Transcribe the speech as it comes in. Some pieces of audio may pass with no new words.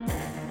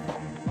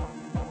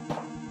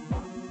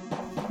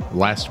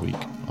last week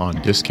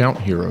on Discount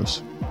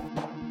Heroes.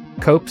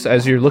 Copes,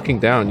 as you're looking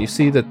down, you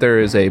see that there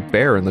is a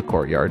bear in the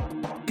courtyard.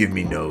 Give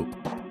me note,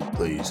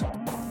 please.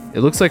 It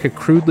looks like a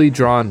crudely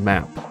drawn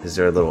map. Is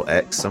there a little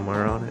X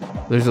somewhere on it?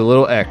 There's a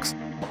little X.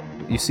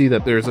 You see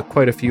that there's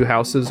quite a few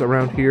houses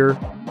around here.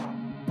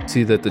 You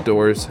see that the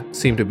doors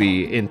seem to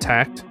be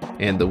intact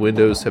and the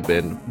windows have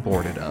been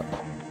boarded up.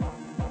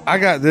 I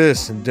got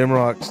this, and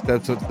Dimrock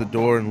steps up to the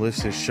door and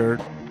lifts his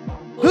shirt.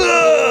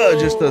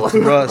 Just a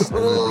thrust, and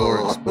the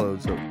door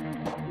explodes open.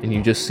 And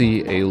you just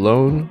see a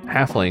lone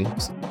halfling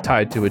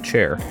tied to a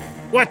chair.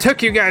 What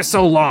took you guys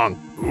so long?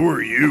 Who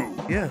are you?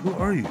 Yeah, who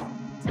are you?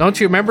 Don't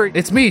you remember?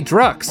 It's me,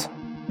 Drux.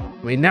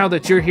 I mean, now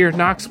that you're here,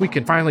 Nox, we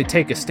can finally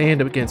take a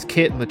stand against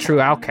Kit and the true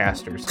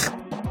Outcasters.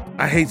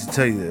 I hate to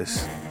tell you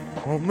this.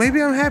 Well,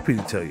 maybe I'm happy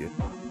to tell you.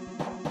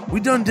 We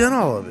done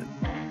all of it.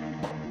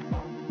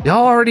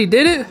 Y'all already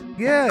did it?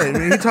 Yeah, I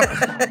mean,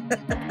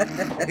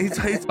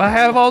 I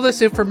have all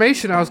this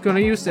information I was going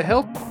to use to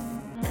help.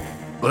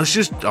 let's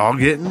just all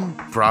get in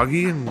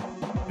Froggy and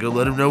go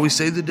let him know we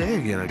saved the day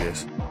again, I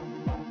guess.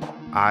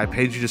 I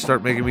paid you to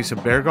start making me some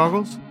bear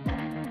goggles.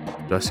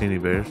 Do I see any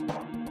bears?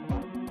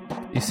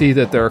 You see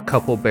that there are a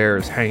couple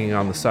bears hanging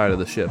on the side of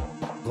the ship.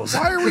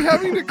 Why are we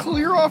having to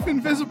clear off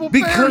invisible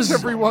Because bears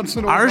every once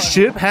in a while? Our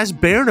ship has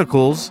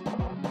barnacles.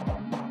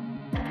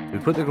 We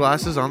put the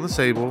glasses on the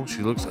Sable.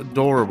 She looks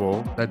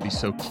adorable. That'd be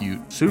so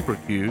cute. Super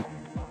cute.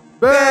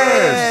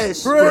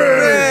 Best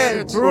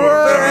friends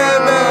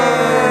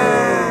forever!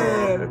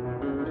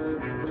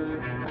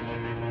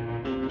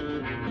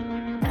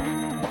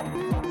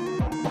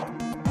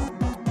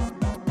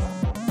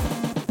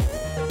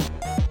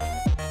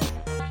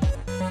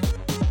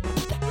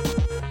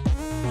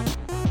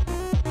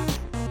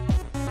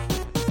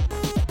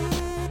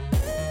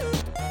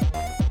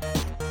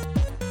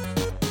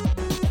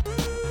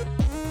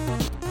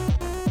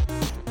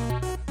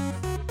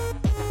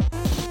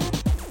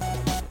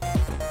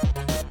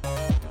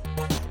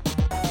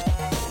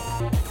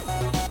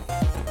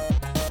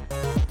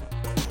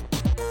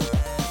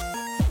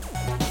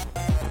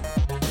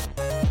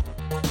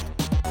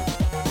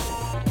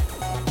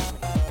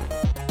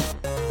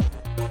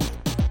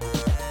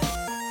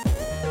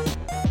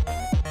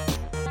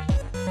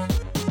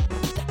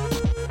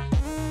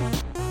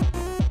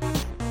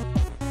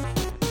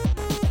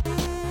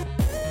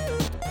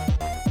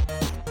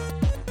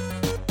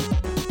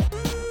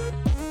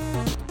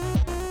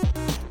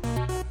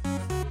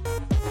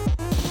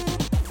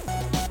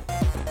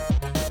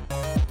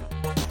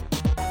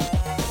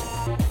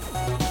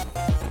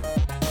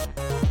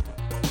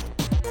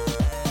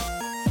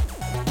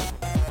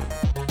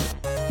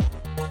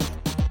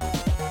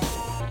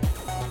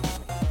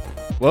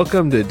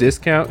 Welcome to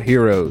Discount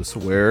Heroes,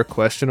 where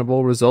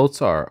questionable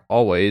results are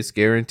always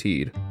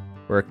guaranteed.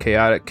 We're a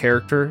chaotic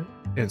character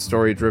and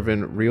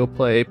story-driven real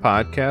play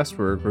podcast.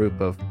 We're a group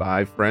of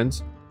 5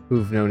 friends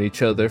who've known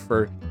each other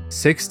for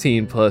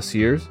 16 plus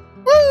years.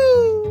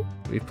 Woo!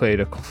 We've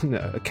played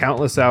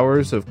countless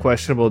hours of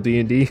questionable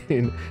D&D,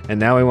 and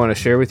now we want to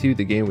share with you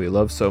the game we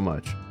love so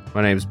much.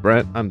 My name's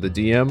Brent. I'm the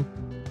DM.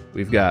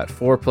 We've got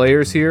 4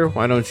 players here.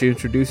 Why don't you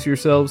introduce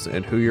yourselves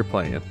and who you're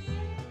playing?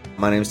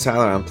 My name's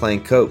Tyler. I'm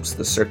playing Copes,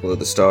 the Circle of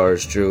the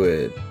Stars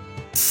druid.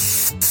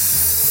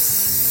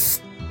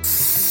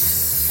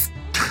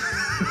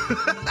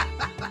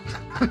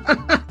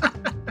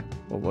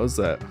 What was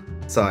that?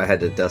 So I had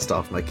to dust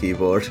off my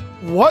keyboard.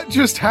 What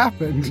just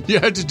happened? You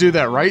had to do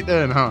that right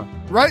then, huh?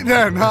 Right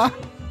then, huh?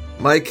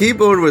 My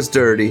keyboard was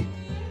dirty.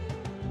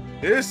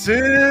 This is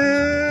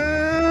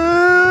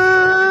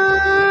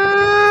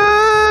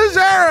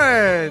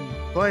Aaron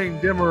playing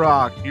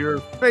Dimrock, your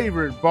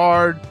favorite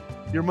bard,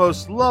 your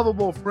most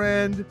lovable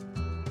friend,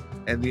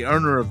 and the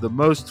earner of the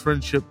most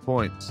friendship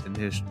points in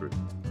history.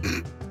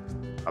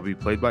 I'll be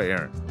played by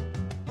Aaron.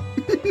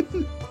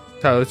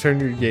 Tyler,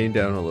 turn your gain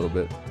down a little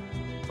bit.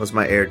 Was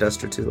my air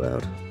duster too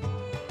loud?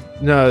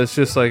 No, it's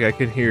just like I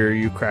can hear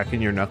you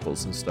cracking your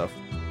knuckles and stuff.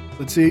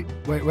 Let's see.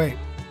 Wait.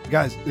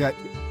 Guys,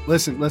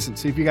 listen.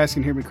 See if you guys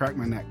can hear me crack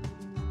my neck.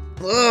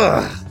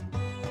 Ugh.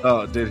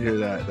 Oh, did hear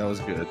that. That was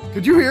good.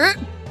 Could you hear it?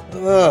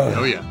 Ugh.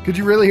 Oh, yeah. Could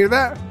you really hear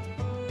that?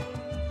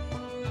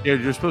 Yeah,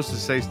 you're supposed to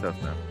say stuff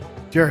now.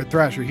 Jared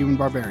Thrasher, human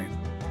barbarian.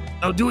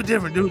 No, do it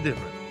different.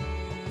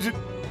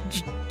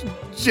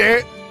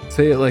 Jared.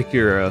 Say it like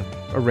you're a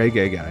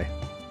reggae guy.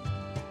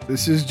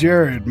 This is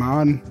Jared,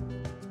 man.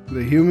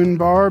 The human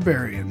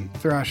barbarian.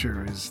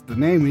 Thrasher is the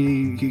name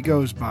he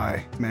goes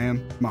by,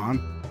 man.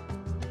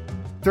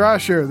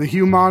 Thrasher, the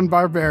human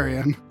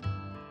barbarian.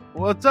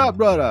 What's up,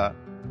 brother?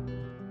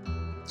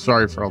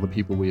 Sorry for all the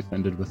people we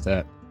offended with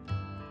that.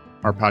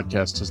 Our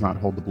podcast does not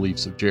hold the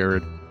beliefs of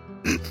Jared.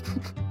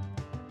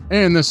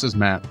 And this is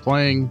Matt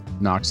playing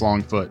Nox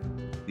Longfoot.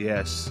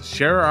 Yes,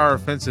 share our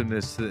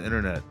offensiveness to the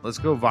internet. Let's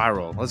go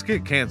viral. Let's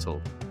get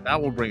canceled. That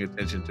will bring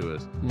attention to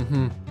us.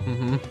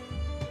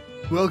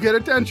 We'll get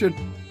attention.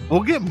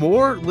 We'll get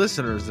more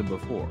listeners than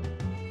before.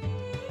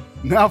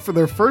 Now for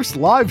their first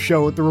live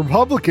show at the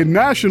Republican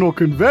National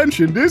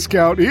Convention,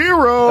 Discount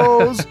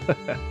Heroes.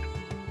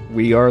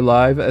 We are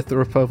live at the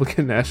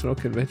Republican National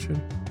Convention.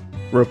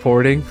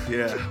 Reporting.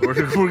 Yeah, we're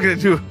gonna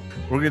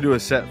do a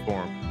set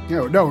for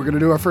him. No, we're gonna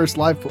do our first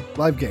live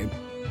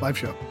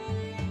show.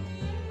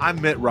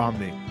 I'm Mitt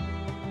Romney.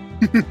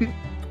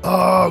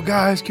 Oh,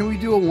 guys, can we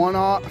do a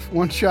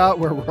one shot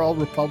where we're all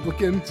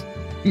Republicans?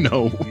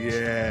 No.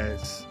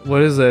 Yes. What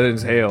does that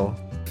entail?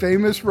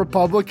 Famous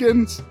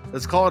Republicans?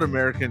 Let's call it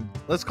American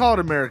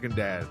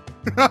Dad.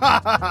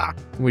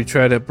 We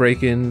try to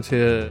break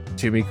into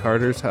Jimmy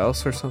Carter's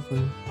house or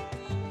something?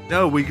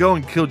 No, we go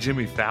and kill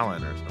Jimmy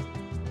Fallon or something.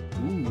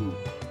 Ooh.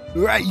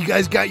 All right, you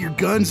guys got your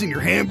guns and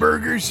your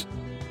hamburgers?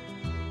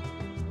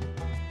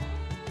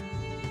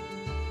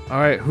 All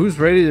right, who's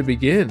ready to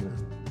begin?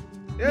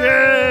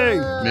 Yay!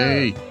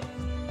 Me.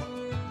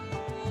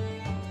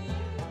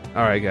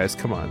 All right, guys,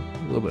 come on.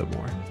 A little bit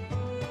more.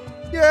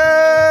 Yay!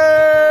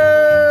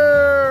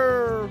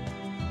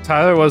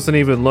 Tyler wasn't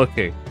even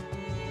looking.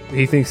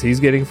 He thinks he's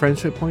getting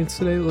friendship points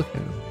today? Look at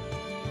him.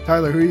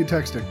 Tyler, who are you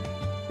texting?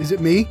 Is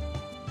it me?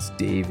 It's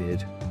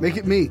David. Make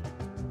it me.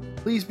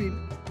 Please be.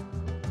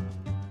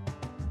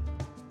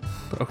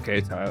 Okay,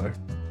 Tyler.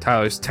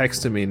 Tyler's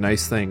texting me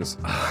nice things.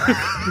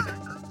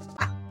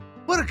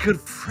 What a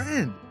good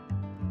friend.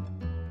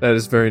 That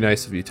is very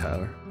nice of you,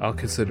 Tyler. I'll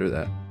consider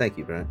that. Thank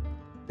you, Brent.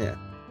 Yeah.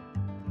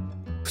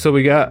 So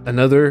we got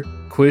another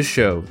quiz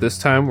show. This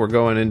time we're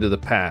going into the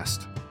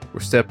past. We're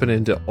stepping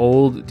into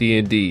old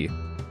D&D.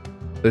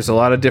 There's a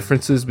lot of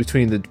differences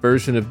between the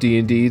version of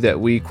D&D that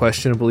we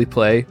questionably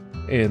play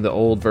and the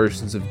old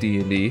versions of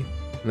D&D.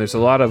 And there's a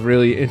lot of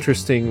really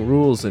interesting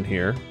rules in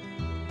here.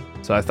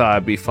 So I thought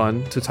it'd be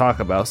fun to talk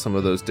about some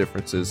of those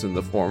differences in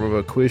the form of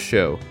a quiz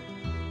show.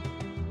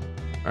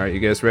 All right, you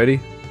guys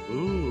ready?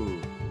 Ooh,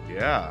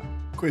 yeah.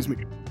 Quiz me.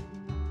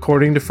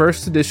 According to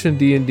first edition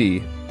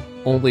D&D,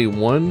 only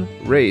one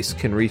race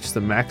can reach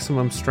the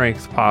maximum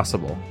strength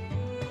possible.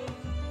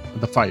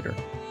 The fighter.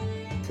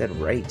 It said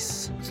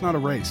race. It's not a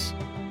race.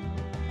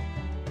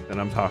 And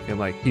I'm talking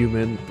like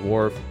human,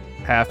 dwarf,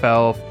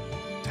 half-elf,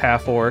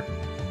 half-orc,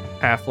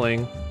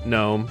 halfling,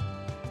 gnome.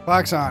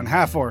 Klaxon,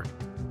 half orc.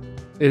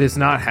 It is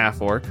not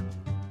half-orc.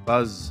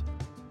 Buzz.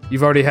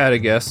 You've already had a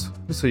guess,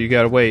 so you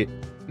gotta wait.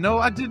 No,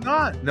 I did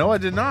not.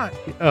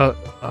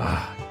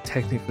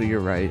 Technically you're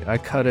right. I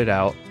cut it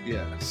out.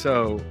 Yeah,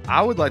 so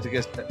I would like to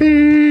guess that.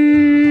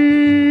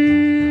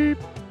 Beep.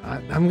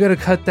 I'm gonna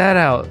cut that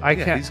out. I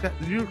Yeah, can't.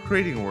 you're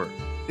creating work.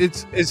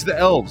 It's the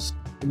elves,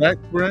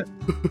 correct, Brent?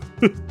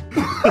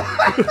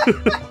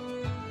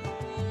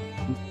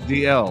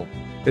 The elf.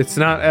 It's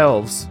not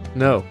elves.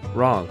 No,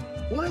 wrong.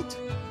 What?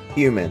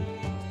 Human.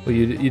 Well,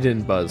 you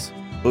didn't buzz.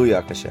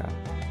 Booyakasha.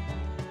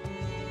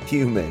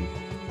 Human.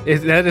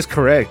 That is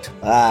correct.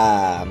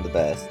 Ah, I'm the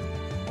best.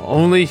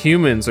 Only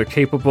humans are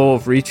capable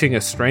of reaching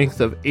a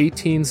strength of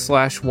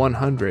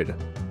 18/100.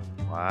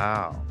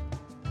 Wow.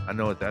 I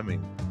know what that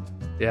means.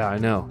 Yeah, I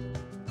know.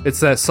 It's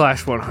that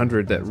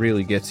 /100 that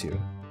really gets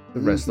you the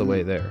rest of the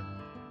way there.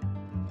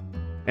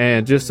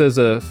 And just as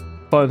a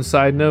fun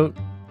side note,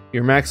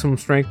 your maximum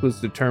strength was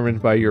determined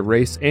by your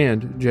race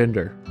and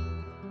gender.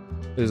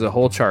 There's a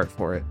whole chart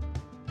for it.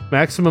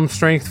 Maximum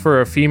strength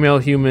for a female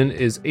human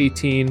is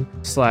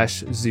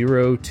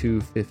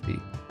 18/0250.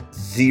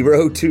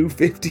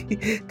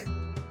 0250.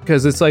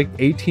 Because it's like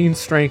 18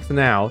 strength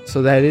now,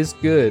 so that is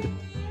good.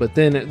 But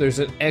then there's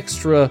an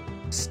extra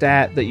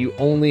stat that you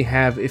only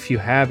have if you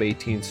have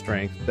 18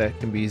 strength that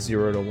can be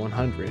 0 to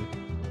 100.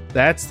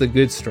 That's the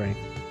good strength.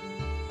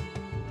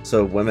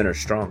 So women are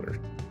stronger.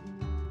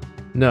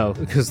 No,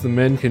 because the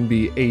men can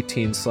be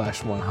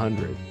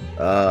 18/100.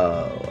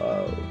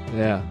 Oh.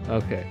 Yeah,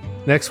 okay.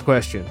 Next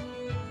question.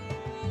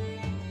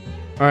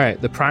 Alright,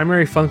 the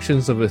primary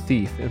functions of a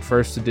thief in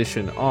first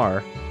edition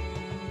are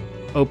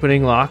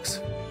opening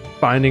locks,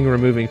 finding and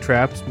removing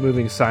traps,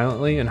 moving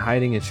silently, and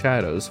hiding in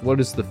shadows. What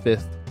is the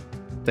fifth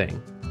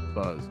thing?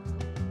 Buzz.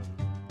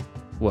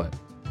 What?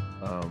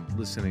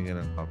 Listening in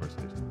a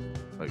conversation.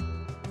 Like,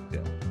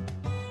 yeah.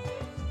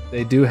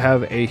 They do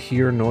have a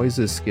hear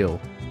noises skill,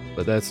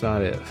 but that's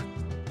not it.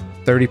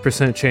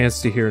 30%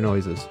 chance to hear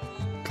noises.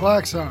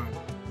 Klaxon.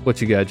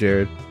 What you got,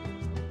 Jared?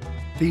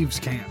 Thieves'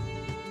 camp.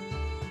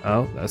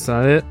 Oh, that's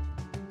not it.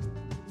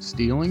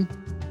 Stealing?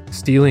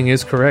 Stealing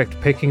is correct.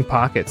 Picking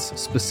pockets,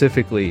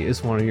 specifically,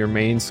 is one of your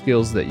main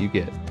skills that you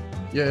get.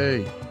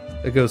 Yay.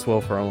 It goes well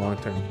for a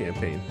long-term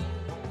campaign.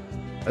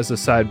 As a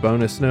side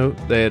bonus note,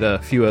 they had a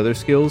few other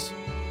skills.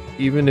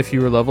 Even if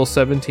you were level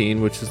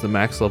 17, which is the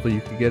max level you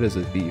could get as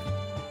a thief,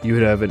 you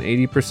would have an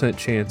 80%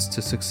 chance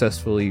to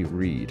successfully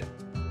read.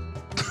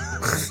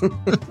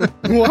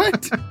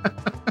 What?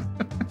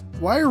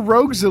 Why are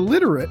rogues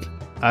illiterate?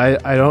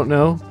 I don't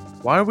know.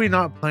 Why are we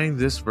not playing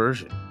this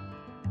version?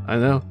 I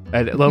know.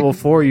 At level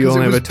 4, you 'Cause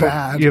only it have was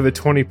bad. you have a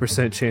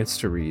 20% chance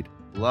to read.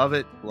 Love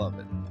it, love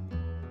it.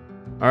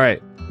 All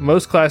right.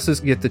 Most classes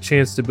get the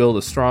chance to build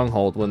a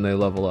stronghold when they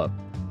level up.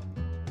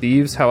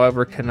 Thieves,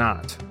 however,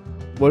 cannot.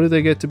 What do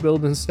they get to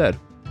build instead?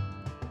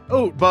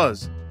 Oh,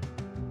 Buzz.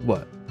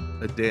 What?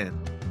 A den.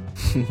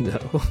 No.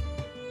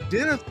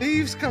 Den of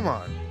thieves? Come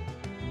on.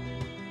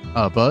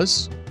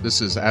 Buzz?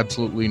 This is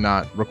absolutely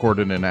not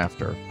recorded in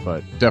after,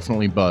 but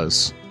definitely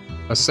Buzz.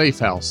 A safe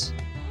house.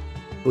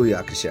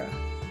 Booyakasha.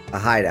 A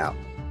hideout.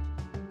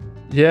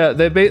 Yeah,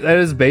 that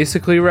is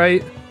basically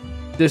right.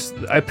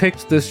 I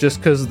picked this just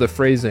because of the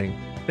phrasing.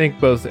 I think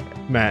both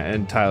Matt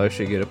and Tyler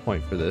should get a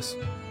point for this.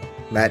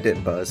 Matt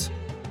didn't buzz.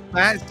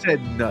 Matt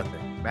said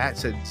nothing. Matt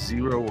said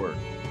 0 words.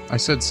 I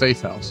said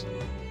safe house.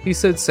 He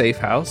said safe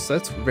house.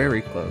 That's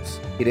very close.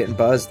 He didn't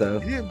buzz, though.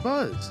 He didn't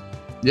buzz.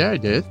 Yeah, I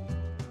did.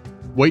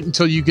 Wait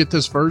until you get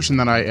this version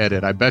that I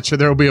edit. I bet you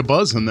there'll be a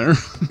buzz in there.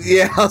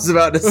 Yeah, I was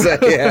about to say,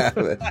 yeah.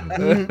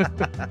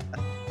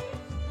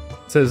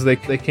 It says they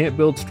can't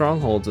build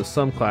strongholds as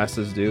some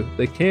classes do.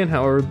 They can,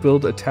 however,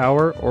 build a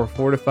tower or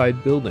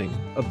fortified building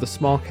of the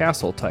small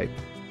castle type.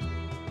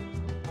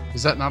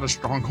 Is that not a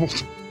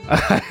stronghold?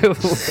 I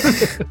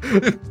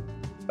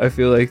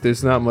feel like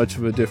there's not much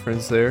of a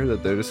difference there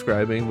that they're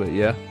describing, but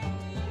yeah.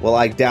 Well,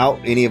 I doubt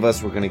any of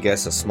us were going to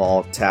guess a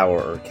small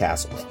tower or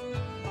castle.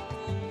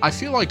 I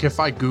feel like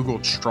if I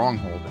Googled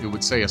stronghold, it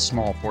would say a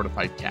small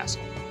fortified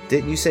castle.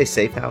 Didn't you say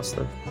safe house,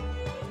 though?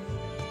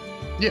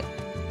 Yeah.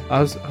 I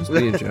was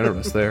being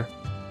generous there.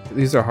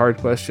 These are hard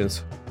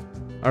questions.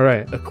 All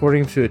right.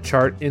 According to a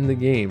chart in the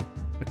game,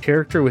 a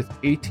character with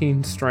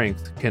 18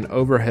 strength can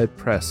overhead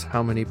press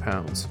how many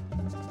pounds?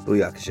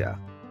 Booyakasha.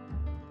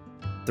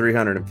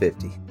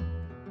 350.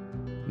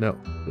 No,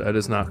 that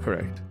is not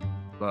correct.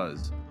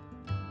 Buzz.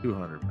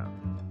 200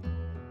 pounds.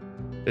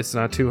 It's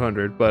not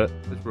 200, but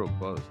It's real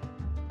close.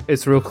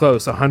 it's real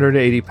close.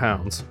 180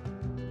 pounds.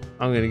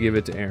 I'm going to give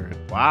it to Aaron.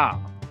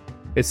 Wow.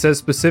 It says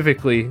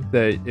specifically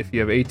that if you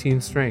have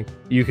 18 strength,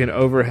 you can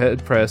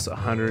overhead press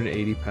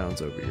 180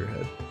 pounds over your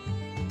head.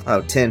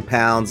 Oh, 10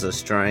 pounds of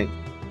strength.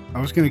 I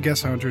was going to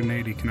guess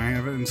 180. Can I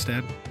have it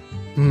instead?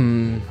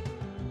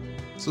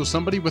 So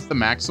somebody with the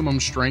maximum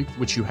strength,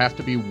 which you have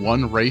to be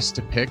one race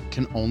to pick,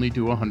 can only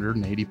do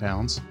 180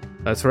 pounds.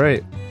 That's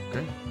right.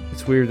 Okay.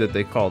 It's weird that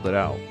they called it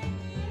out.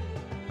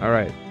 All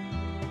right.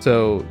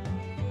 So,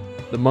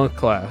 the monk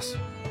class.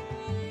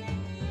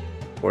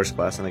 Worst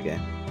class in the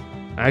game.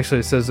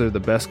 Actually, it says they're the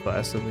best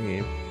class in the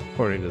game,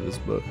 according to this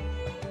book.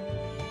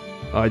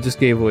 Oh, I just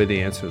gave away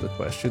the answer to the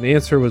question. The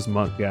answer was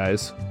monk,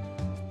 guys.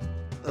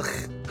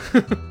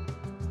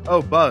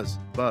 Oh, Buzz.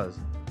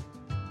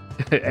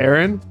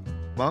 Aaron?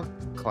 Monk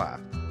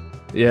class.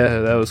 Yeah,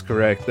 that was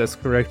correct. That's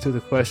correct to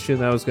the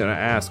question I was going to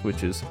ask,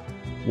 which is,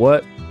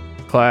 what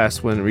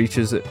class, when it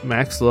reaches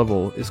max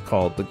level, is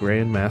called the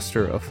Grand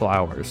Master of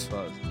Flowers?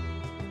 Buzz.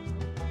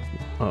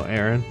 Oh,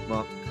 Aaron?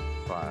 Monk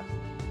class.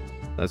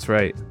 That's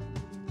right.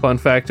 Fun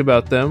fact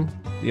about them,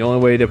 the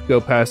only way to go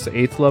past the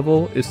 8th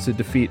level is to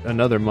defeat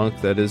another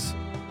monk that is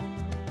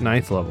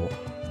 9th level.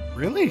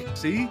 Really?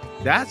 See?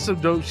 That's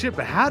some dope shit,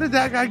 but how did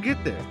that guy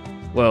get there?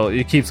 Well,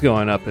 it keeps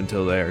going up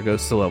until there. It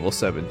goes to level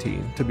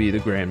 17 to be the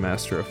Grand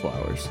Master of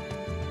Flowers.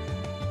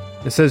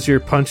 It says your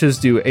punches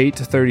do 8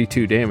 to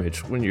 32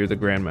 damage when you're the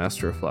Grand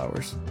Master of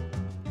Flowers.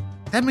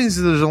 That means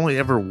that there's only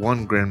ever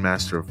one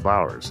Grandmaster of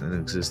Flowers in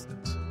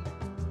existence.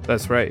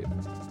 That's right.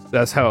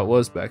 That's how it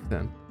was back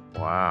then.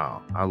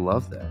 Wow. I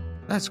love that.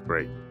 That's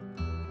great.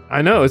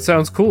 I know, it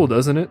sounds cool,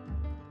 doesn't it?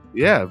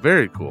 Yeah,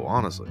 very cool,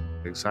 honestly.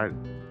 Excited.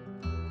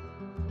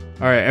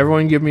 Alright,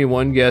 everyone give me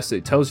one guess.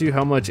 It tells you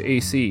how much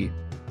AC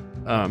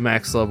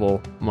max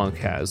level monk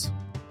has.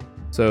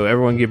 So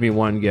everyone give me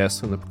one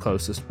guess and the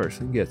closest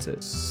person gets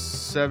it.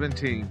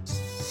 17.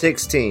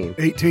 16.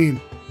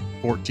 18.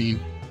 14.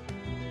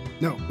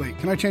 No, wait.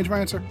 Can I change my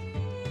answer?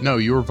 No,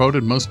 you were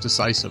voted most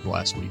decisive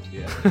last week.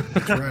 Yeah.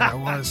 That's right, I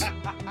was.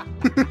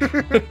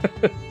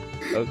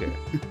 Okay.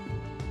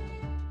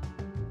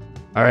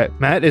 Alright,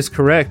 Matt is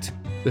correct.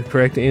 The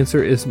correct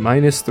answer is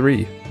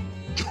 -3.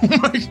 Oh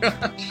my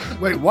gosh.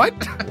 Wait, what?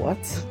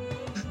 What?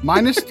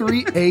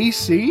 -3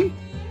 AC?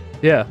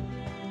 Yeah.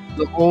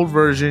 The old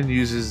version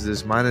uses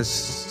this minus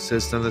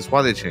system. That's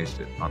why they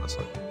changed it,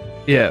 honestly.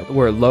 Yeah,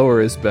 where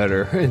lower is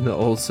better in the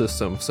old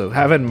system. So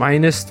having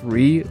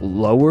 -3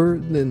 lower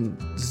than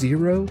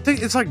 0? I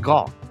think it's like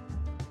golf.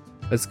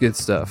 That's good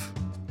stuff.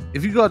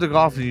 If you go out to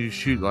golf and you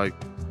shoot like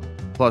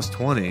plus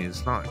 20,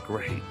 it's not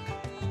great.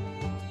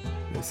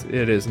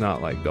 It is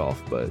not like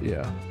golf, but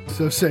yeah.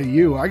 So say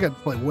you. I got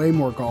to play way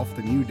more golf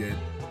than you did.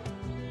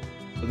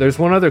 There's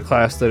one other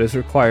class that is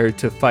required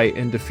to fight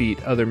and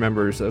defeat other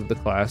members of the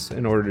class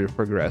in order to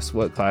progress.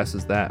 What class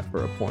is that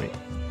for a point?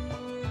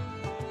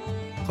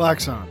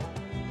 Klaxon.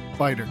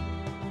 Fighter.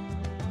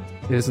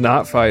 It is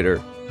not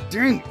fighter.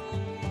 Dang.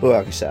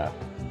 Booyakasha.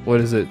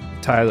 What is it,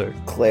 Tyler?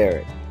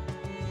 Cleric.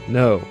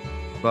 No.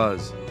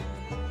 Buzz.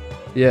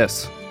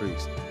 Yes,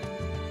 Priest.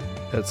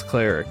 that's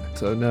cleric.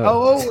 So no.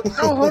 Oh,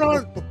 no, hold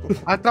on.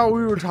 I thought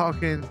we were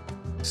talking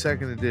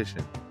second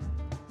edition.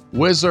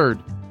 Wizard.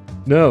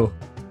 No.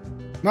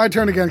 My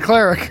turn again.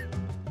 Cleric.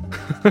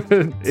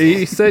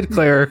 He said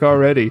cleric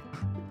already.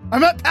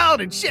 I'm at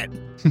Paladin. Shit.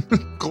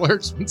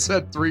 Cleric's been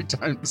said 3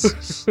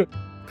 times.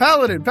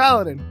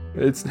 Paladin.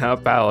 It's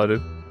not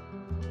paladin.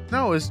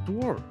 No, it's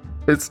dwarf.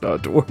 It's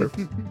not dwarf.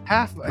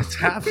 It's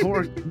half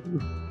orc.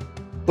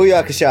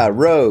 Booyakasha.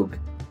 Rogue.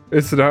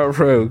 It's not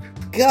rogue.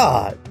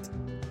 God.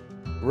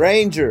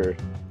 Ranger.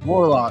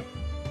 Warlock.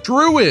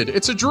 Druid.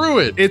 It's a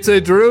druid. It's a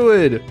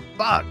druid.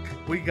 Fuck.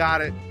 We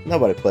got it.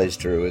 Nobody plays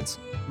druids.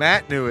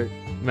 Matt knew it.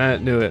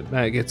 Matt knew it.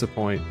 Matt gets a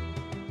point.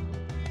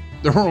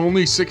 There were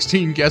only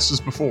 16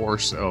 guesses before,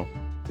 so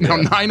now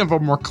 9 of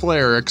them were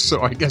clerics.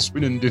 So I guess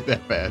we didn't do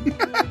that bad.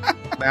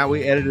 Matt,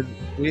 we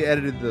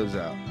edited those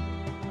out.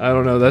 I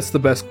don't know. That's the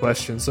best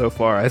question so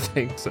far, I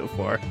think, so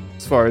far,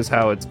 as far as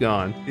how it's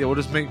gone. Yeah, we'll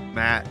just make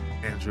Matt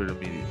answer it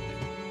immediately.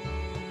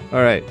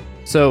 All right.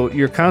 So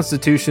your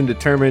constitution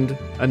determined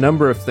a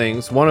number of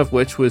things, one of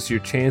which was your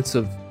chance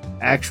of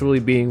actually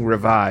being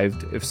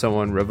revived if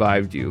someone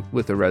revived you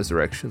with a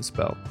resurrection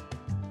spell.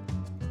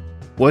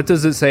 What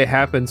does it say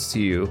happens to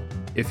you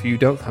if you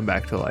don't come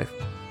back to life?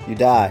 You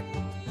die.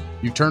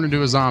 You turn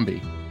into a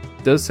zombie.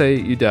 It does say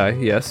you die,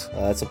 yes.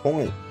 That's a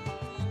point.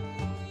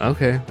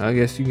 Okay, I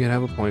guess you can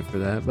have a point for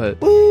that, but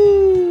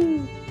Woo!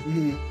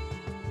 Mhm.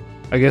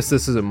 I guess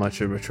this isn't much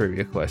of a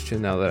trivia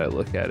question now that I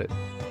look at it.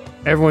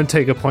 Everyone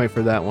take a point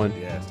for that one.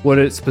 Yes. What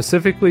it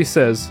specifically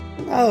says,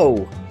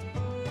 No.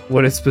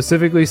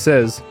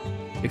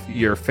 if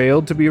you're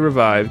failed to be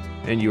revived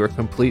and you are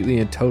completely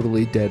and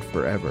totally dead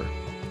forever.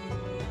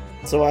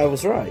 So I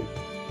was right.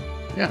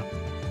 Yeah.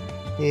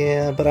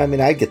 Yeah, but I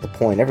mean, I get the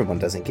point. Everyone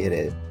doesn't get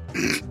it.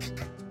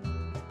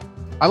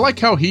 I like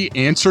how he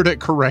answered it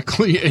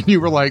correctly, and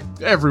you were like,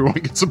 everyone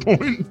gets a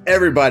point.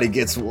 Everybody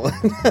gets one.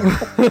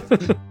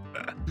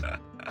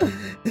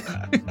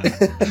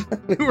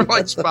 You were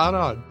like, spot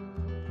on.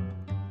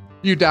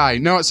 You die.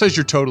 No, it says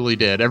you're totally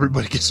dead.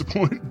 Everybody gets a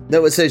point.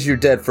 No, it says you're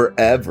dead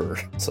forever.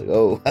 It's like,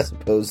 oh, as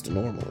opposed to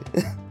normally.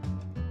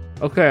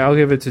 Okay, I'll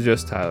give it to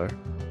just Tyler.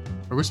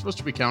 Are we supposed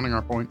to be counting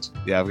our points?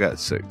 Yeah, I've got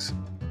 6.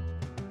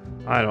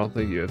 I don't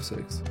think you have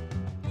 6.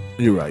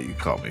 You're right. You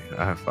caught me.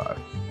 I have 5.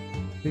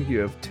 I think you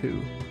have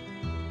 2.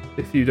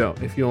 If you don't,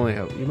 you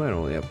might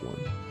only have 1.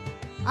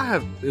 I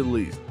have at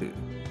least 2.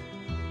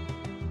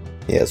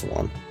 He has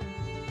one.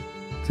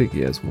 I think he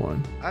has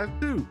 1. I have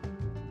 2.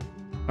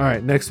 All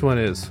right, next one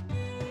is.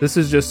 This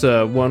is just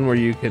one where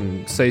you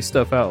can say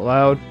stuff out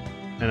loud,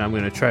 and I'm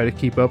going to try to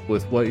keep up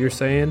with what you're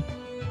saying.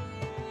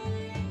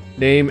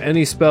 Name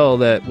any spell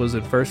that was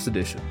in first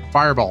edition.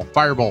 Fireball.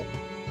 Firebolt.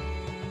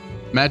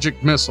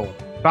 Magic missile.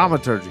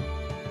 Thaumaturgy.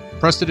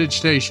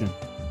 Prestidigitation.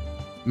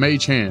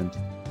 Mage hand.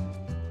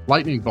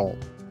 Lightning bolt.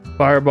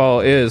 Fireball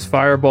is.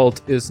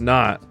 Firebolt is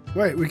not.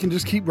 Wait, we can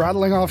just keep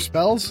rattling off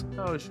spells?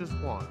 No, it's just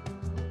 1.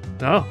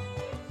 No.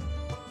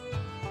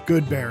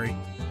 Good berry.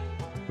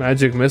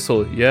 Magic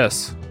missile,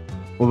 yes.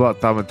 What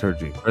about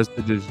thaumaturgy?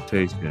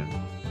 Prestidigitation.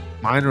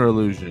 Minor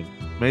illusion.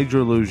 Major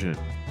illusion.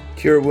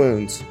 Cure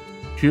wounds.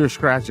 Cure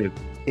scratches.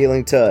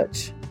 Healing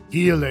touch.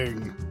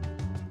 Healing.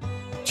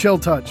 Chill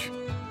touch.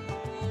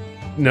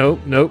 Nope.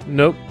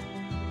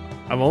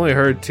 I've only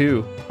heard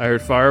 2. I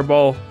heard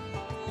fireball,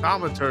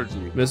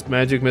 Thaumaturgy.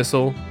 magic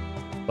missile,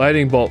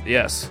 lightning bolt,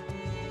 yes.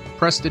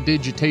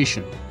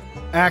 Prestidigitation.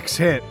 Axe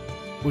hit.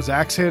 Was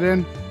axe hit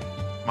in?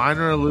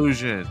 Minor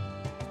illusion.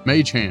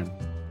 Mage hand.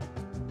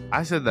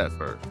 I said that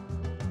first.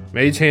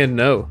 Mage hand,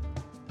 no.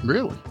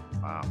 Really?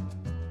 Wow.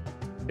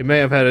 It may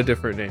have had a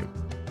different name.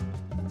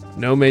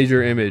 No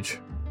major image.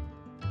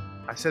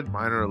 I said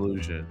minor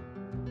illusion.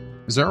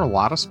 Is there a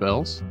lot of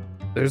spells?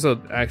 There's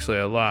actually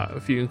a lot,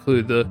 if you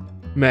include the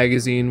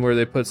magazine where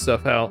they put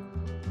stuff out.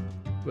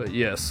 But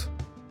yes,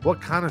 What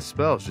kind of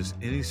spells? Just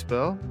any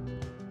spell?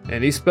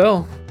 any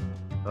spell.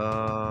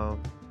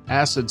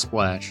 Acid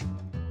splash.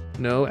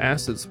 No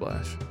acid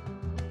splash.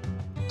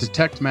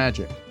 Detect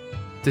magic.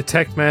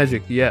 Detect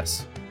magic,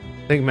 yes.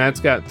 I think Matt's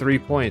got 3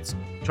 points.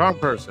 Charm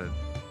person.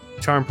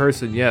 Charm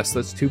person, yes.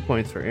 That's 2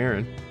 points for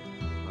Aaron.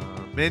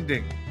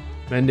 Mending.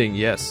 Mending,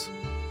 yes.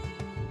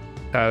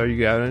 Tyler, you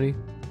got any?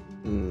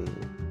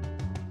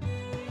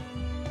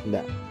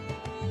 No.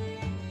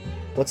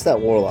 What's that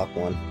warlock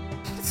one?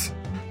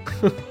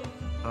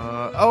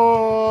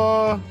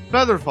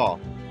 Featherfall.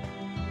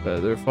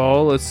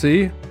 Featherfall, let's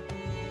see.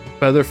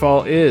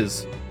 Featherfall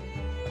is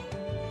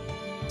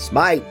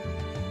Smite.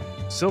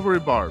 Silvery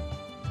barb.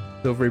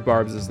 Silvery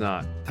Barbs is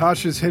not.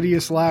 Tasha's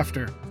hideous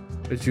laughter.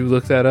 Did you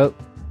look that up?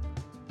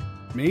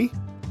 Me?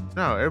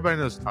 No, everybody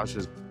knows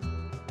Tasha's.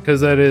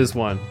 Because that is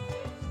one.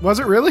 Was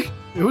it really?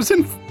 It was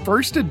in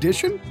first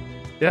edition?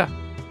 Yeah.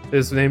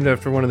 It's named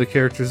after one of the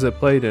characters that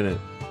played in it.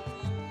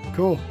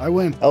 Cool. I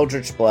win.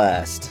 Eldritch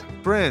Blast.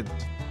 Friend.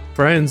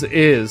 Friends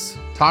is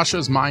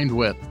Tasha's mind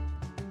whip.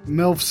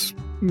 Milf's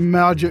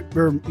magic,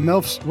 or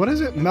Milf's, what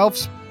is it?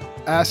 Milf's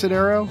acid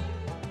arrow?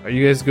 Are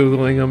you guys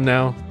Googling them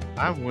now?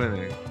 I'm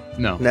winning.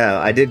 No. No,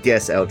 I did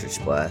guess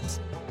Eldritch Blast.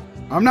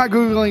 I'm not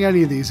Googling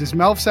any of these. It's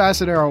Milf's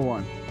acid arrow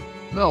one.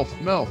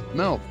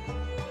 Milf.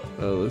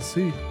 Let's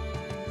see.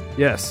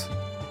 Yes.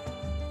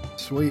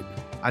 Sweet.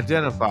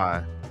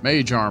 Identify.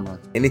 Mage armor.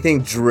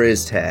 Anything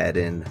Drizzt had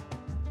in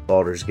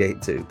Baldur's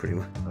Gate 2, pretty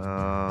much.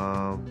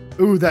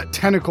 Ooh, that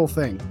tentacle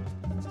thing.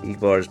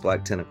 Iglar's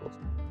Black Tentacles.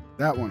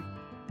 That one.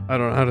 I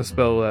don't know how to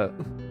spell that.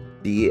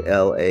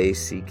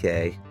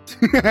 DLACK.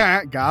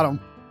 Got him.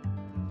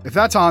 If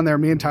that's on there,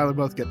 me and Tyler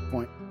both get the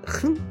point.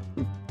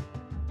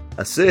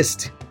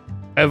 Assist.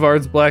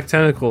 Evard's black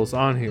tentacles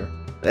on here.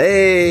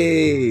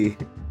 Hey!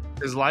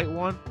 Is light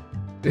one?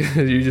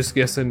 You just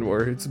guessing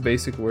words,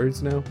 basic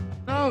words now?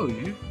 No,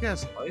 you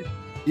guessed light.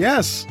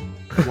 Yes.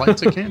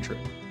 Light's a cantrip.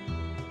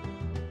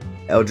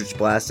 Eldritch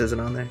Blast isn't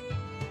on there?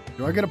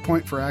 Do I get a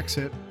point for axe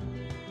hit?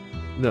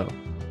 No.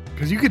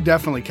 Because you could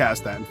definitely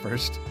cast that in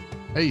first.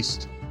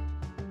 Haste.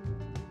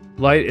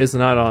 Light is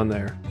not on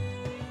there.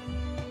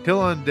 Kill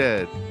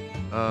undead.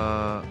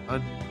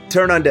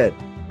 Turn undead.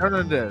 Turn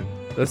undead.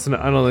 That's not,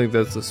 I don't think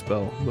that's a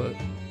spell, but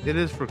It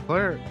is for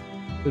cleric.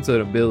 it's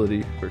an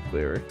ability for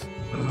clerics.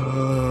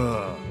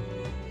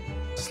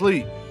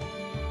 Sleep.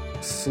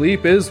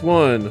 Sleep is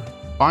one.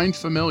 Find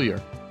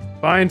familiar.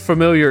 Find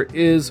familiar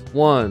is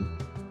one.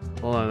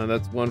 Hold on,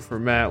 that's one for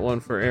Matt, one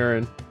for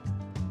Aaron.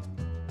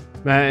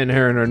 Matt and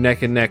Aaron are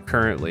neck and neck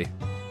currently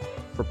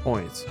for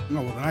points. Oh,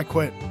 well, then I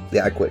quit.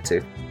 Yeah, I quit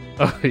too.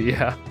 Oh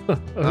yeah.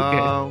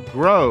 Okay.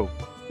 Grow.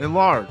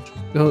 Enlarge.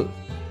 No,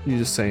 you're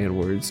just saying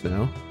words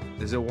now.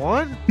 Is it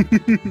one?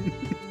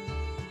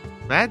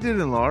 Matt did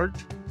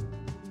enlarge.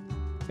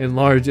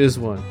 Enlarge is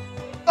one.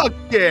 Fuck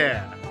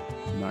yeah.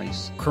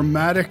 Nice.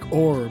 Chromatic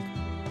orb.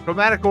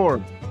 Chromatic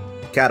orb.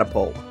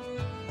 Catapult.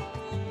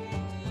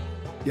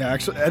 Yeah,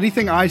 actually,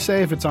 anything I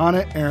say, if it's on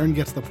it, Aaron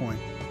gets the point.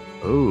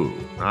 Ooh,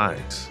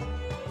 nice.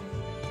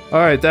 All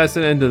right, that's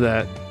an end of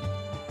that.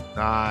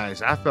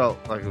 Nice. I felt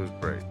like it was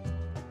great.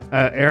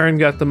 Aaron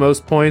got the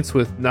most points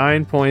with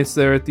 9 points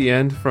there at the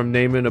end from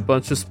naming a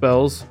bunch of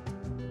spells.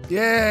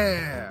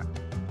 Yeah.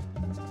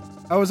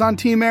 I was on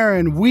Team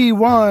Aaron. We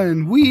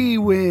won. We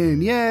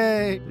win.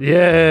 Yay.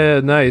 Yeah,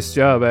 nice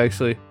job,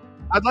 actually.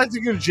 I'd like to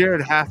give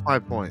Jared half my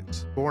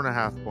points.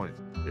 4.5 points,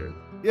 Jared.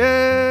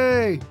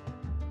 Yay.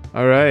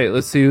 All right,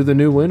 let's see who the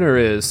new winner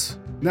is.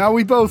 Now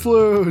we both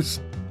lose.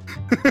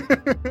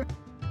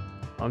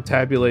 I'm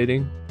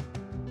tabulating.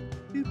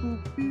 Beep,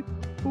 boop, beep,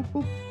 boop,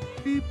 boop,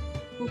 beep,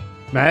 boop.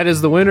 Matt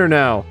is the winner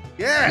now.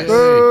 Yes.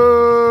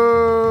 Boo.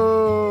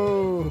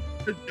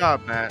 Good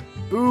job, Matt.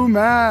 Boo,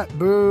 Matt.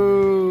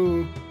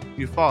 Boo.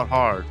 You fought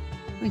hard.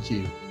 Thank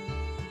you.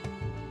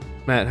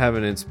 Matt, have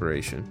an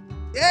inspiration.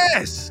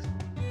 Yes.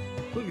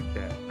 Look at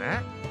that,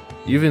 Matt.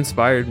 You've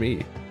inspired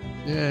me.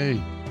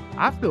 Yay.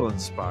 I feel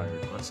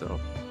inspired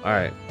myself. All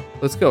right,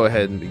 let's go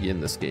ahead and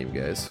begin this game,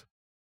 guys.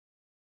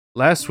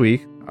 Last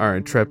week, our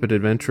intrepid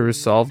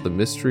adventurers solved the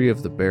mystery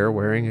of the bear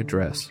wearing a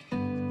dress,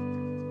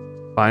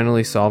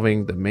 finally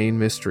solving the main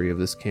mystery of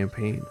this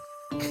campaign.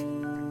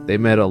 They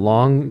met a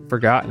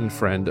long-forgotten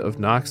friend of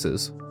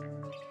Nox's,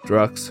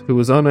 Drux, who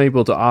was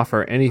unable to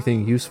offer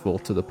anything useful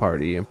to the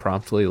party and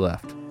promptly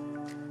left.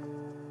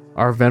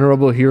 Our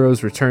venerable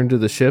heroes returned to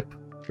the ship,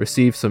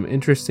 received some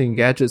interesting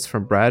gadgets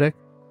from Braddock,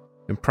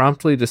 and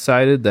promptly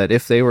decided that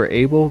if they were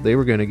able, they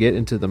were going to get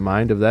into the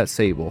mind of that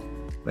Sable.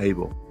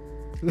 Mabel.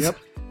 Yep.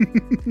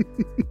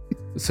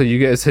 So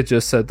you guys had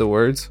just said the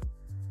words?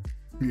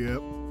 Yep.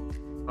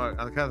 All right,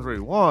 on the count of 3.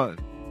 1,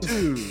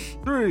 2,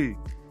 3.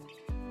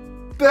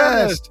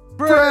 Best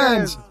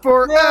friends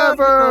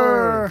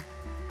forever.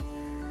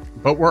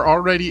 But we're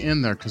already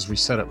in there because we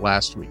said it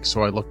last week,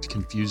 so I looked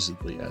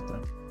confusedly at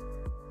them.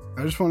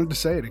 I just wanted to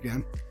say it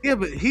again. Yeah,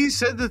 but he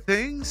said the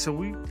thing, so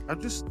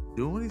I'm just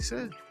doing what he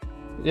said.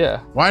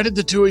 Yeah. Why did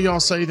the two of y'all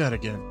say that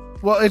again?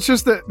 Well, it's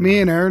just that me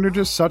and Aaron are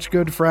just such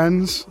good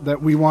friends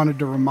that we wanted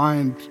to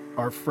remind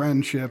our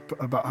friendship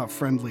about how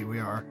friendly we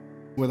are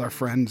with our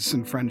friends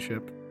and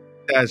friendship.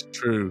 That's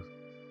true.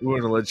 We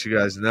want to let you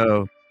guys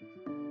know.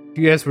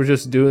 You guys were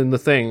just doing the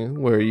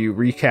thing where you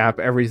recap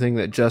everything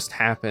that just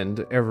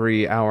happened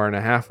every hour and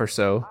a half or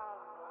so.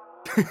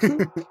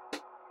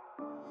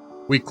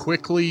 We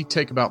quickly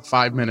take about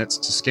 5 minutes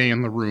to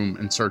scan the room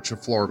in search of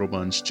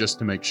Florglebuns just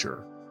to make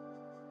sure.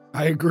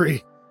 I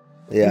agree.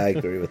 Yeah, I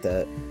agree with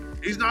that.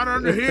 He's not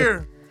under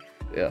here.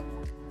 Yeah.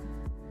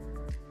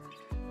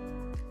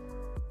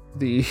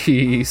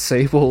 The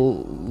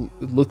Sable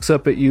looks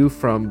up at you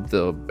from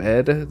the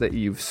bed that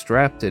you've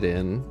strapped it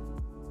in.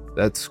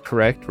 That's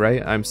correct,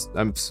 right? I'm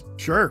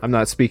Sure. I'm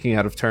not speaking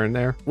out of turn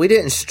there. We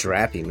didn't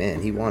strap him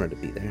in. He wanted to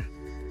be there.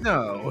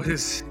 No,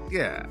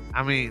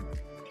 I mean,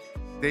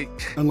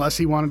 Unless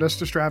he wanted us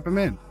to strap him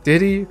in.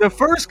 Did he? the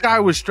first guy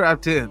was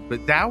strapped in,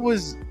 but that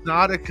was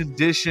not a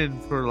condition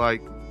for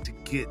to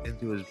get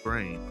into his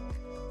brain.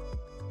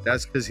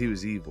 That's because he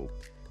was evil.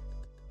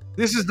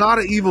 This is not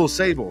an evil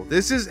Sable.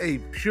 This is a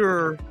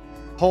pure,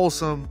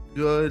 wholesome,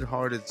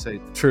 good-hearted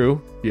Sable.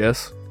 True.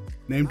 Yes.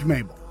 Named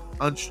Mabel.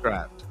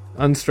 Unstrapped.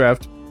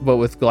 Unstrapped, but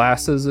with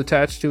glasses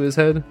attached to his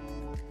head.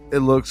 It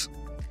looks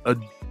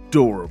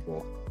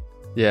adorable.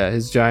 Yeah,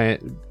 his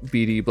giant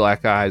beady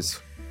black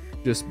eyes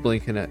just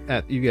blinking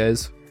at you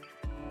guys.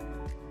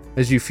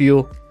 As you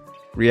feel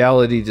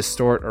reality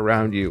distort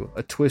around you,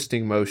 a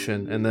twisting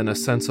motion, and then a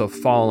sense of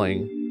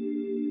falling.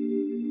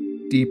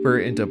 Deeper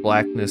into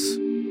blackness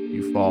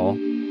you fall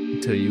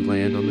until you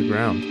land on the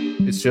ground.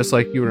 It's just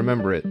like you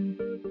remember it.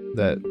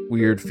 That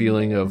weird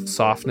feeling of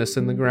softness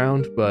in the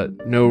ground,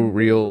 but no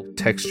real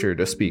texture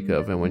to speak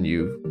of. And when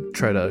you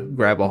try to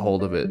grab a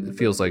hold of it, it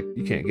feels like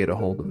you can't get a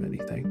hold of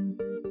anything.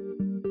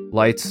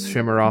 Lights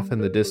shimmer off in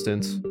the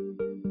distance.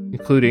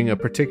 including a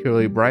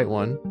particularly bright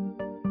one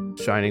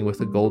shining with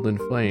a golden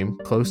flame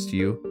close to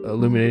you,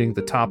 illuminating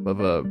the top of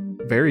a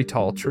very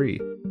tall tree.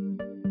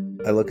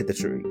 I look at the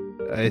tree.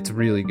 It's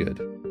really good.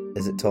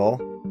 Is it tall?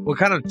 What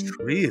kind of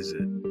tree is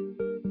it?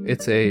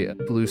 It's a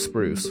blue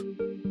spruce.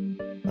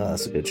 Oh,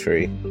 that's a good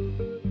tree.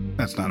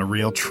 That's not a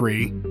real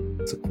tree.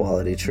 It's a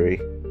quality tree.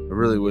 I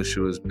really wish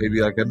it was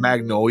maybe like a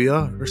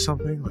magnolia or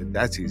something. Like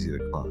that's easy to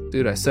climb.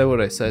 Dude, I said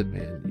what I said,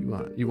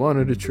 man. You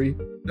wanted a tree?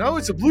 No,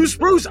 it's a blue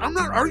spruce. I'm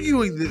not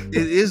arguing that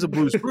it is a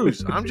blue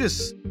spruce.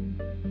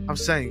 I'm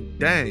saying,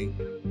 dang,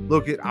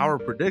 look at our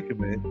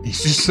predicament.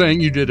 He's just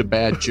saying you did a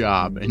bad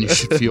job and you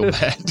should feel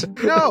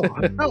bad. No,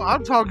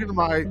 I'm talking to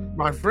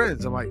my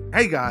friends. I'm like,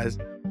 hey guys,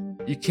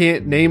 You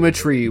can't name a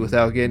tree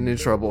without getting in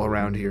trouble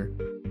around here.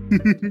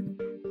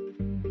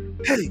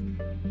 hey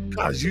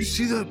guys, you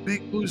see that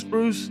big blue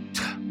spruce?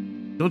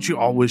 Don't you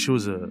all wish it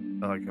was a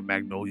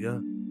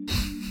magnolia?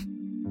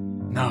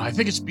 No, I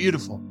think it's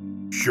beautiful.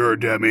 Sure,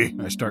 Demi.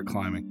 I start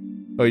climbing.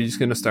 Oh, you're just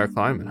gonna start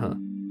climbing, huh?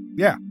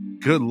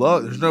 Good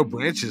luck. There's no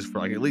branches for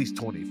like at least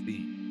 20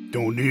 feet.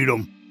 Don't need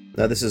them.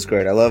 No, this is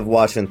great. I love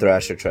watching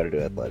Thrasher try to do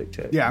athletic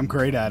checks. Yeah, I'm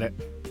great at it.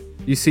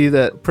 You see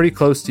that pretty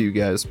close to you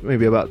guys,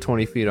 maybe about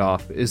 20 feet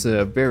off, is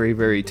a very,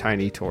 very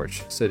tiny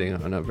torch sitting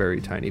on a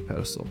very tiny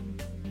pedestal.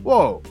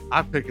 Whoa!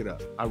 I pick it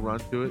up. I run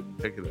to it,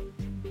 pick it up.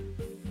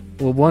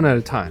 Well, one at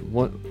a time.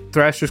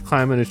 Thrasher's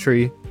climbing a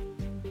tree.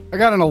 I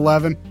got an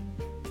 11.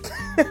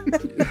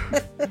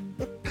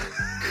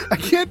 I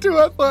can't do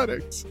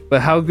athletics.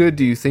 But how good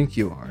do you think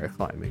you are at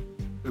climbing?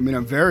 I mean,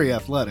 I'm very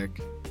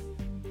athletic.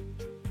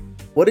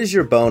 What is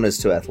your bonus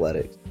to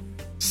athletics?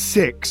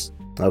 6.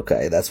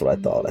 Okay, that's what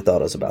I thought. I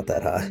thought it was about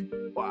that high.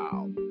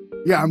 Wow.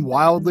 Yeah, I'm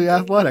wildly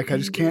athletic. I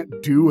just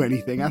can't do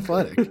anything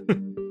athletic.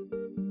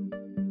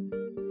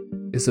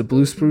 Is the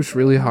blue spruce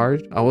really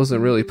hard? I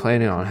wasn't really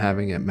planning on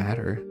having it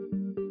matter.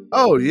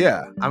 Oh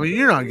yeah. I mean,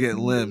 you're not getting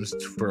limbs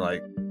for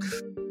like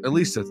at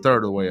least a third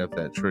of the way up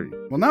that tree.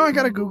 Well, now I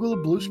gotta Google a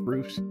blue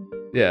spruce.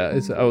 Yeah,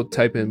 I'll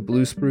type in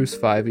blue spruce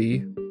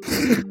 5e.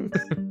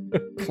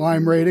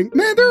 Climb rating.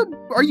 Man,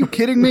 are you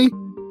kidding me?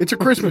 It's a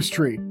Christmas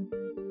tree.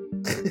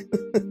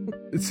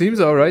 It seems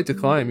all right to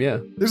climb, yeah.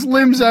 There's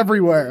limbs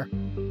everywhere.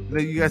 And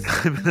then you guys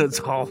climb in a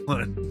tall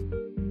one.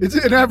 It's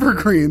an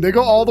evergreen. They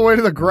go all the way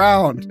to the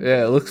ground.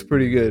 Yeah, it looks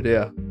pretty good,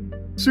 yeah.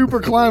 Super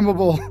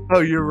climbable.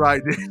 Oh, you're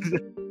right,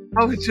 dude.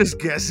 I was just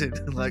guessing.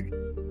 Like,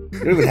 You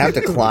don't even have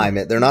to climb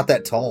it. They're not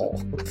that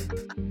tall.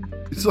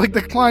 It's like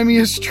the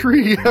climbiest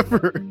tree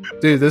ever.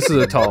 Dude, this is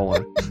a tall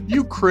one.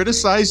 You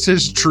criticized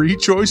his tree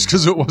choice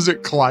because it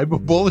wasn't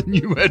climbable and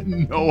you had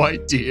no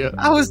idea.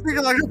 I was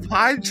thinking like a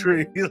pine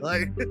tree.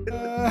 Like,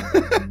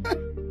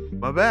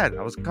 my bad.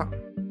 I was.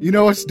 You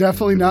know, it's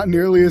definitely not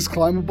nearly as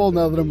climbable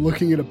now that I'm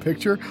looking at a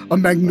picture. A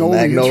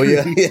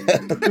magnolia tree. Yeah.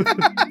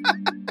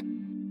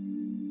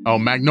 Oh,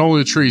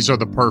 magnolia trees are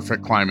the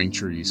perfect climbing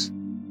trees.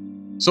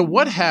 So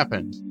what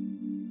happened?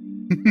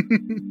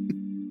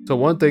 So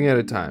one thing at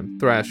a time.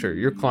 Thrasher,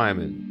 you're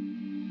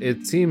climbing.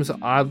 It seems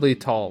oddly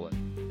tall.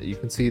 You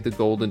can see the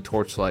golden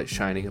torchlight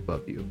shining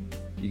above you.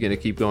 You gonna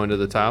keep going to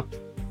the top?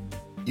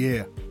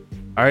 Yeah.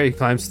 All right, he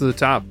climbs to the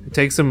top. It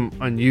takes him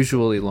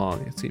unusually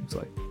long, it seems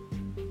like.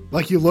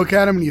 Like you look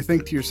at him and you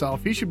think to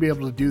yourself, he should be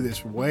able to do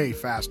this way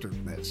faster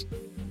than this.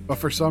 But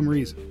for some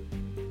reason.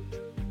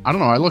 I don't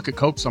know. I look at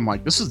Copes. I'm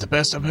like, this is the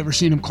best I've ever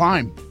seen him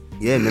climb.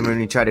 Yeah, remember when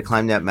he tried to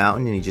climb that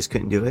mountain and he just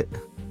couldn't do it?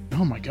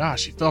 Oh my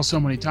gosh, he fell so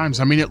many times.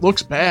 I mean, it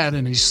looks bad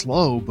and he's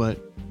slow, but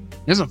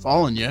he hasn't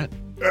fallen yet.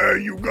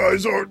 Hey, you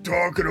guys aren't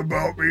talking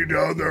about me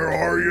down there,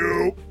 are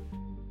you?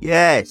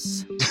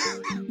 Yes.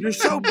 You're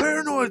so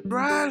paranoid,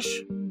 Thrash.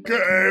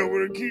 Okay, I'm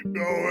gonna keep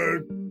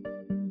going.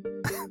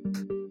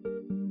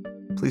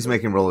 Please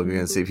make him roll again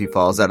and see if he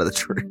falls out of the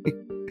tree.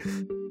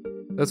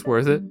 That's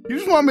worth it. You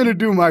just want me to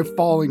do my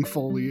falling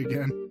Foley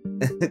again.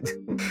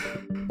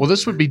 Well,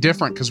 this would be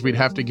different because we'd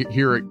have to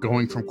hear it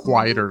going from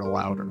quieter to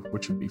louder,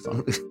 which would be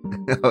fun.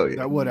 Oh, yeah.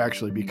 That would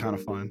actually be kind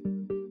of fun.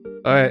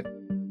 All right.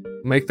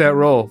 Make that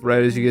roll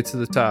right as you get to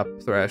the top,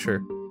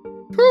 Thrasher.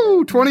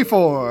 Woo,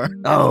 24.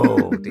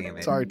 Oh, damn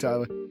it. Sorry,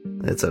 Tyler.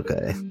 It's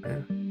okay.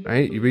 All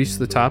right, you reach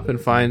the top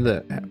and find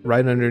that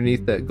right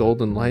underneath that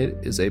golden light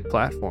is a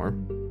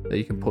platform that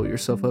you can pull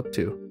yourself up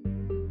to.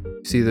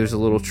 You see there's a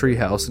little tree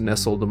house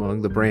nestled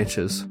among the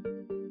branches.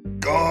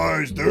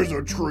 Guys, there's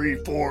a tree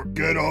fort.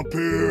 Get up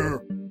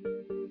here.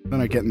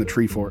 Then I get in the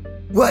tree fort.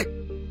 What?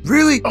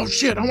 Really? Oh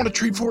shit, I want a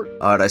tree fort.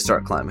 All right, I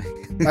start climbing.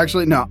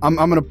 Actually, no. I'm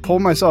going to pull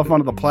myself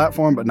onto the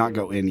platform, but not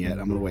go in yet.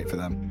 I'm going to wait for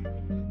them.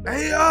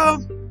 Hey,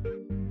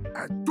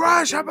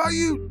 Thrash, how about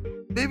you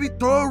maybe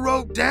throw a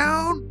rope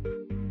down?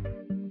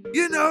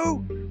 You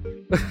know.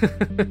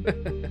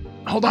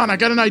 Hold on, I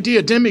got an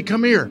idea. Demi,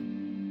 come here.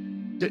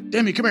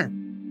 Demi, come here.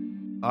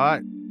 All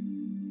right.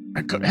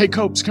 Hey,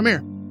 Copes, come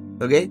here.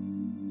 Okay.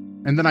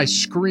 And then I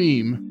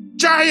scream,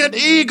 Giant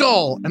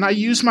Eagle! And I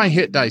use my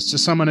hit dice to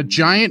summon a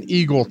giant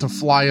eagle to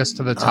fly us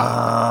to the top.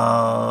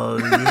 Oh,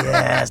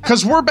 yes.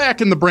 Because we're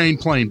back in the brain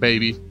plane,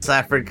 baby.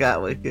 I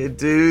forgot we could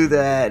do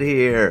that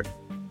here.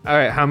 All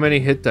right, how many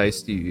hit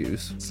dice do you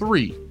use?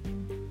 3.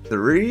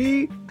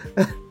 3.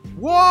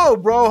 Whoa,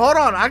 bro, hold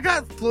on. I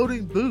got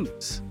floating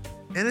boots,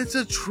 and it's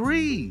a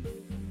tree.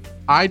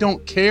 I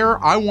don't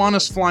care. I want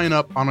us flying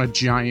up on a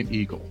giant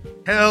eagle.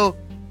 Hell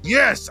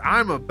yes,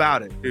 I'm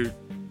about it, dude.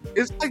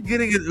 It's like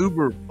getting an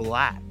Uber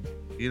Black.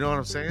 You know what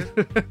I'm saying?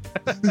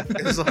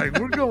 It's like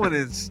we're going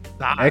in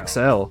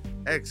style.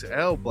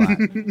 XL Black.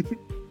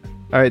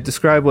 All right,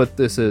 describe what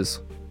this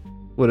is,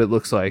 what it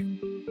looks like.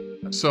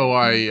 So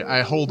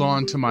I hold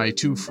on to my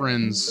two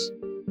friends,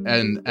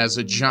 and as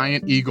a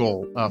giant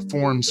eagle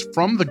forms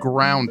from the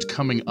ground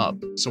coming up.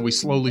 So we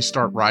slowly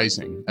start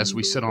rising as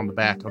we sit on the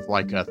back of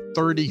like a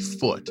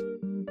 30-foot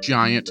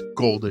giant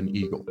golden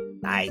eagle.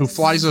 Nice. Who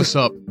flies us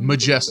up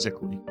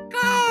majestically.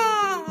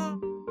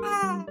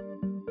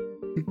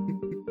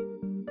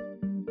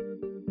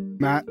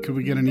 Matt, could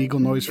we get an eagle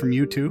noise from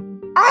you too?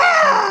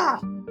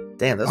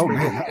 Damn, that's pretty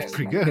man, good. that's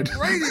pretty good.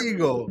 Great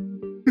eagle.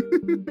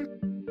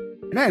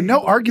 Man, no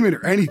argument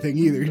or anything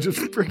either. He just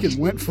freaking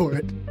went for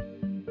it.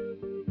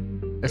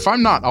 If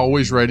I'm not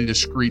always ready to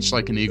screech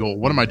like an eagle,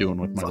 what am I doing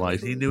with my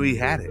life? He knew he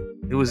had it.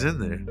 It was in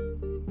there.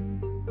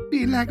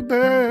 Be like a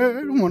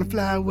bird, wanna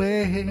fly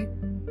away.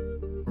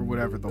 Or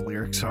whatever the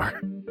lyrics are.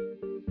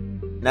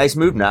 Nice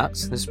move,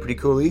 Knox. This is a pretty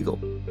cool eagle.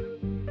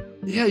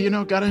 Yeah,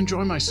 gotta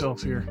enjoy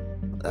myself here.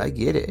 I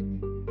get it.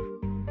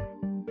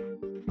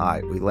 All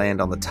right, we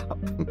land on the top.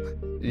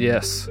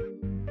 Yes.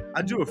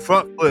 I do a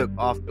front flip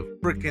off the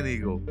freaking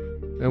eagle.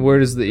 And where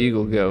does the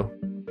eagle go?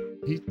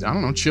 He, I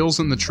don't know, chills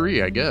in the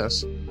tree, I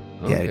guess.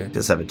 Yeah, it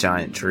does have a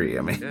giant tree.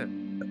 I mean,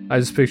 Yeah. I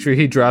just picture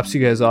he drops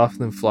you guys off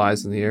and then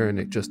flies in the air and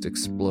it just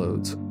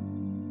explodes.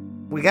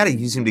 we got to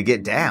use him to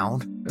get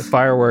down.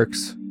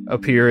 Fireworks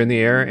appear in the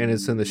air and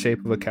it's in the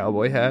shape of a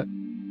cowboy hat.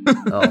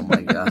 Oh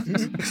my god.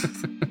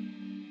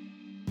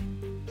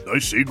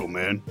 Nice eagle,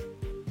 man.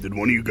 Did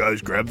one of you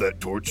guys grab that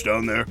torch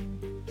down there?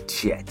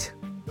 Shit.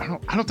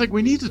 I don't think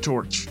we need the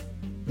torch.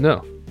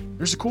 No,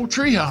 There's a cool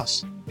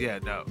treehouse. Yeah,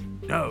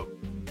 no.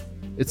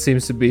 it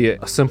seems to be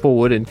a simple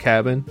wooden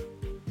cabin.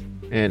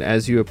 And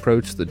as you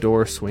approach, the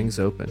door swings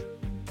open.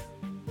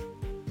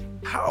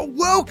 How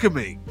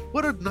welcoming.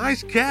 What a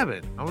nice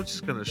cabin. I was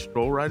just going to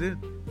stroll right in.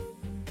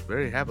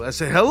 Very happy. I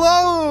say,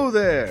 hello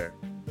there.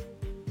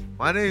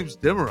 My name's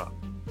Dimmerock,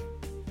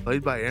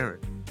 played by Aaron.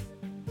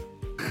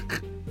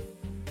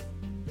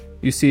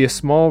 You see a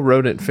small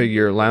rodent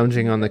figure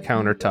lounging on the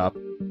countertop,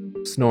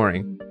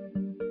 snoring.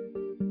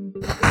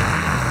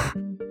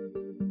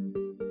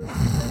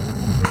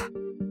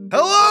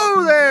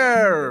 Hello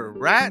there,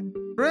 rat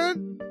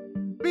friend.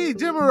 Me,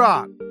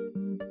 Dimmerock.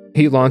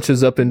 He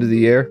launches up into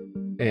the air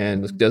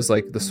and does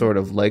like the sort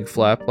of leg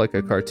flap like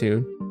a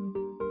cartoon.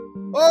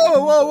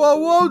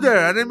 Whoa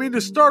there. I didn't mean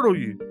to startle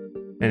you.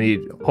 And he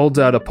holds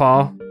out a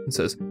paw and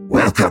says,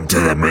 Welcome to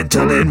the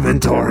mental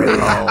inventory.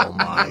 Oh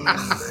my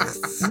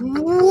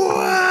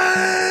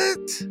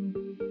What?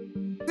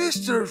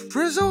 Mr.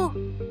 Frizzle?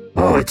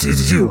 Oh, it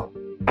is you.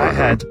 I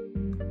had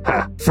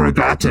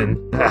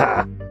forgotten.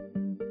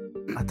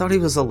 I thought he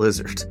was a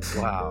lizard.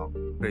 Wow.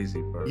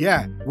 Crazy bird.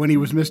 Yeah, when he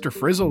was Mr.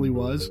 Frizzle, he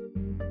was.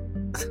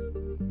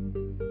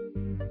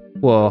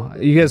 well,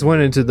 you guys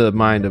went into the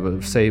mind of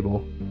a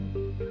sable.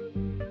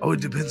 Oh, it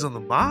depends on the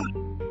mod.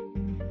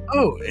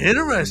 Oh,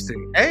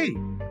 interesting. Hey.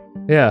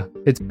 Yeah,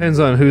 it depends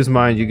on whose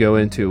mind you go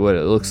into, what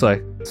it looks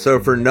like. So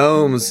for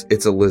gnomes,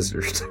 it's a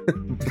lizard.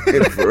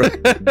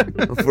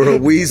 for a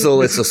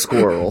weasel, it's a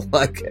squirrel.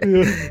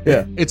 Okay.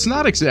 Yeah. It's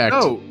not exact.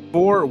 No,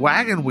 for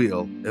Wagon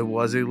Wheel, it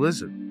was a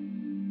lizard.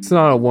 It's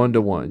not a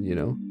 1-to-1, you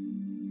know?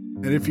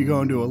 And if you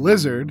go into a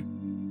lizard,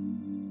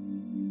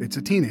 it's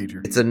a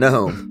teenager. It's a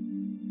gnome.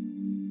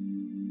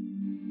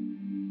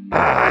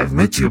 I've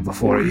met you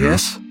before,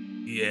 yes?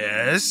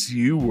 Yes,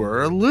 you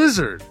were a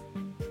lizard.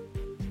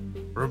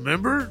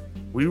 Remember?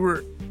 We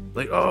were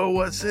like, oh,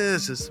 what's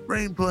this? It's the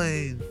brain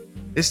plane.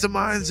 It's the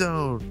mind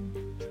zone.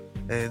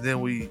 And then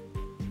we,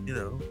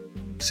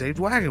 saved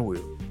Wagon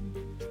Wheel.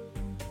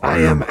 I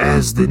am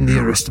as the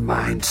nearest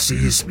mind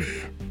sees me.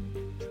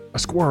 A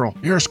squirrel.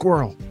 You're a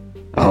squirrel.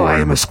 Oh, I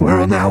am a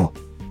squirrel now?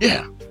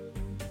 Yeah.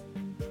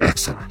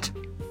 Excellent.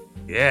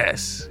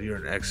 Yes, you're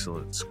an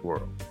excellent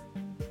squirrel.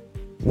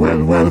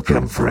 Well,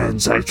 welcome,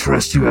 friends. I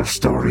trust you have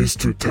stories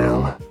to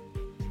tell.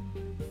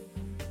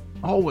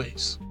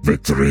 Always.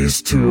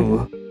 Victories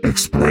to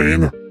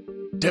explain.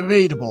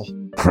 Debatable.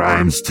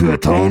 Crimes to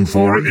atone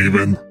for,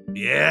 even.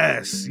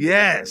 Yes.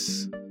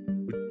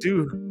 We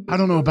do. I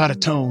don't know about a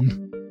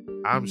tone.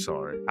 I'm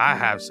sorry. I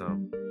have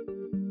some.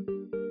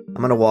 I'm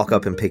going to walk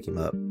up and pick him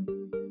up.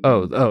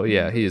 Oh,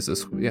 yeah, he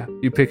is yeah,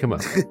 you pick him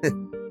up.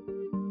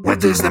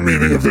 What is the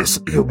meaning of this?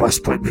 You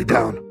must put me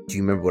down. Do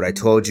you remember what I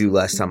told you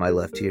last time I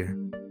left here?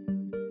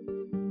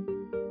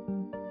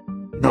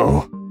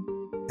 No.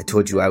 I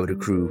told you I would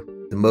accrue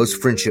the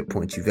most friendship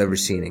points you've ever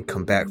seen and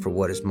come back for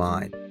what is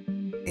mine.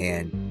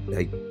 And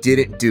I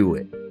didn't do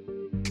it.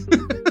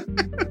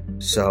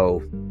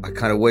 So I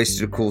kind of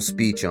wasted a cool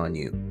speech on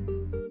you.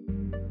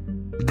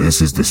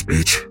 This is the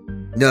speech.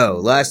 No,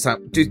 last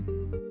time... Dude.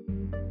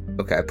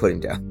 Okay, I put him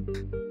down.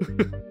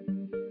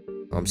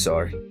 I'm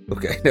sorry.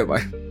 Okay, never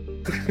mind.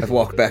 I've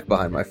walked back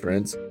behind my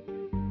friends.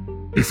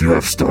 If you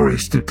have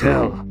stories to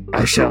tell,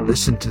 I shall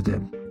listen to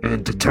them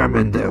and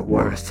determine their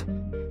worth.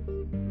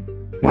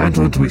 Why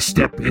don't we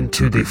step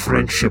into the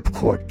friendship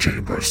court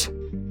chambers?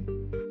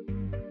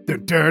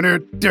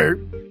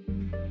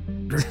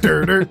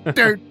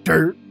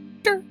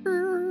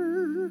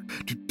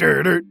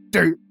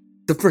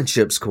 The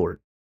friendships court.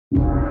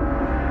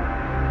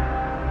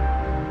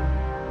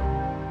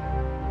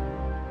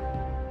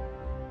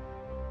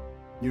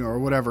 Or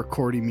whatever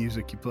courty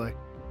music you play.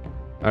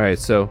 All right,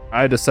 so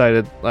I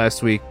decided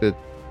last week that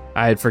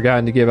I had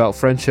forgotten to give out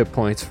friendship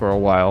points for a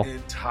while.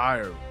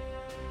 Entirely.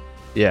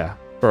 Yeah,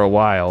 for a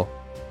while.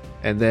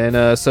 And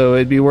then, so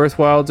it'd be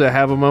worthwhile to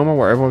have a moment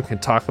where everyone can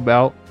talk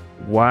about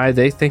why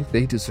they think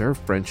they deserve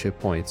friendship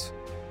points.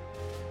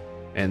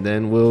 And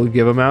then we'll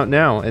give them out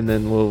now, and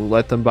then we'll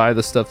let them buy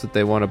the stuff that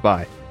they want to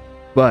buy.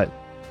 But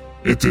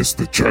It is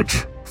the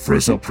Judge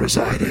Frizzle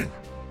presiding.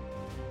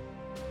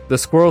 the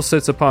squirrel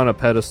sits upon a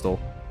pedestal,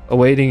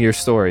 awaiting your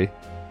story.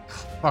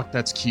 Fuck,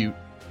 that's cute.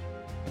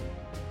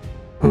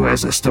 Who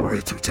has a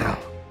story to tell?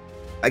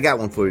 I got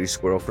one for you,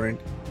 squirrel friend.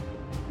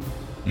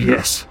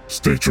 Yes,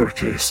 state your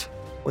case.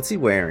 What's he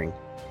wearing?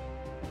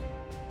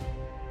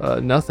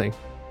 Nothing.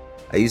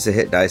 I used a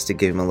hit dice to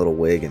give him a little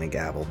wig and a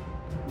gavel.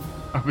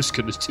 I was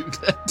gonna do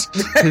that.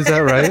 Is that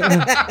right?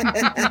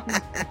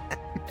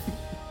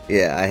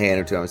 Yeah, I hand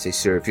him to him and say,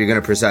 sir, if you're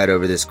going to preside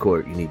over this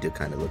court, you need to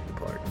kind of look the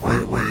part.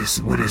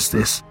 What is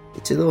this?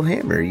 It's a little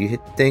hammer you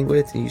hit the thing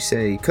with, and you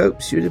say,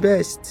 Copes, you're the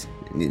best.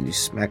 And then you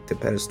smack the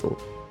pedestal.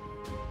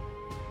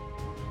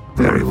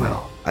 Very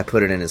well. I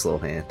put it in his little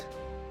hand.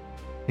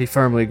 He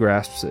firmly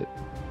grasps it.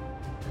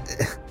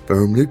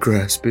 Firmly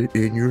grasp it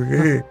in your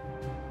hand.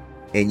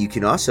 And you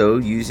can also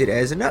use it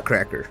as a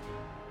nutcracker.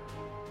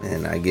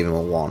 And I give him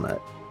a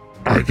walnut.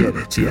 I get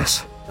it,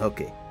 yes.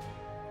 Okay.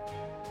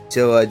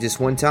 So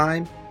just one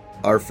time,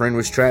 our friend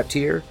was trapped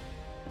here,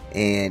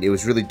 and it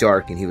was really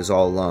dark, and he was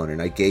all alone.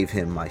 And I gave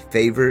him my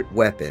favorite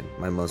weapon,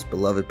 my most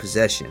beloved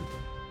possession,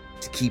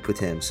 to keep with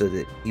him so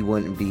that he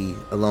wouldn't be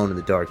alone in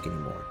the dark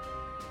anymore.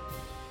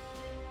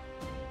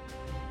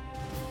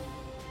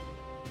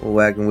 Well,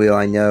 Wagon Wheel,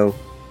 I know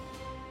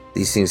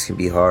these things can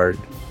be hard,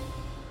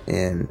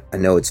 and I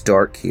know it's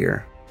dark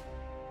here.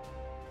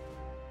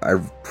 I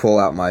pull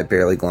out my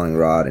barely glowing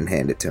rod and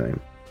hand it to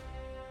him.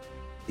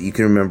 You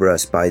can remember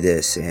us by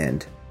this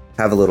and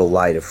have a little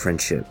light of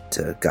friendship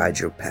to guide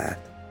your path.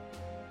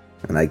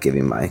 And I give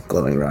him my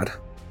glowing rod.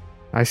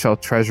 I shall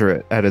treasure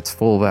it at its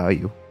full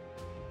value.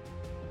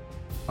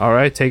 All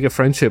right, take a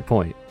friendship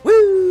point.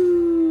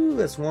 Woo!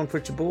 That's one for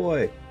your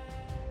boy.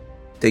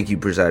 Thank you,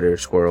 Presider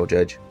Squirrel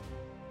Judge.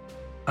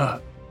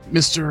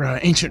 Mr.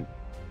 Ancient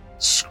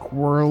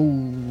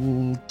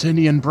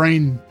Squirreltinian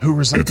Brain, who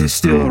resides... It is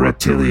still a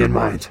reptilian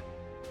mind.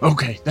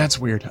 Okay, that's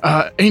weird.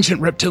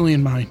 Ancient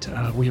Reptilian Mind,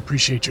 we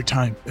appreciate your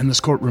time in this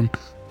courtroom.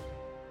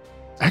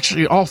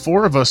 Actually, all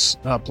four of us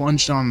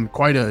plunged on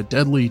quite a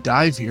deadly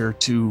dive here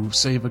to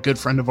save a good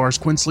friend of ours,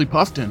 Quinsley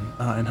Puffton,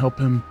 and help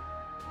him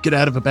get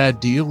out of a bad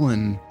deal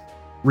and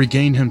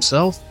regain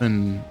himself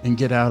and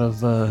get out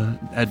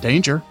of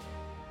danger.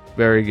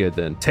 Very good,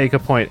 then. Take a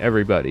point,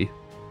 everybody.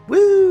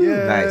 Woo!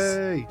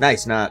 Yay!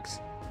 Nice, Knox.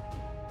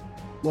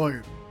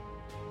 Lawyer.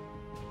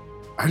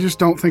 I just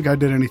don't think I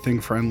did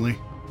anything friendly.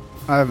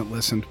 I haven't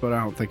listened, but I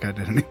don't think I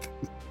did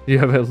anything. You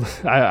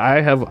have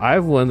I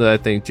have one that I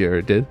think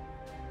Jared did.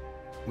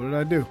 What did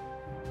I do?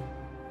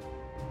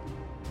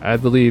 I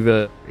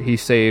believe he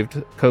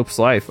saved Cope's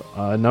life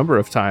a number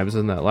of times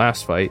in that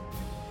last fight.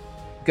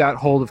 Got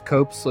hold of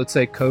Copes. Let's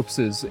say Copes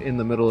is in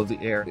the middle of the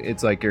air.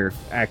 It's like you're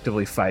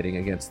actively fighting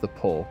against the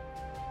pole.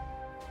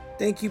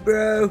 Thank you,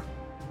 bro.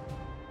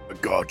 I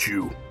got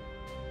you.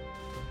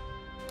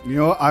 You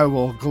know what? I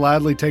will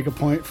gladly take a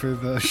point for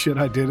the shit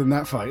I did in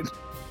that fight.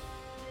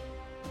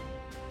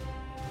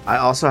 I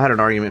also had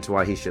an argument to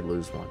why he should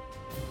lose one.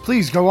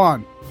 Please go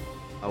on.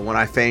 When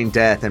I feigned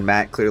death and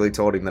Matt clearly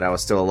told him that I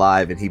was still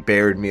alive and he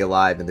buried me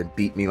alive and then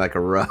beat me like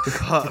a rug.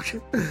 Fuck.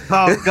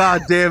 Oh,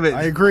 god damn it.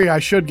 I agree. I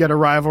should get a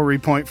rivalry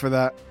point for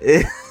that.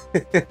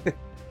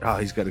 Oh,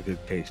 he's got a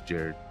good case,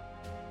 Jared.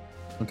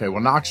 Okay,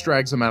 well, Nox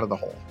drags him out of the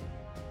hole.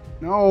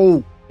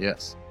 No.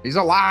 Yes. He's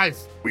alive!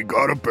 We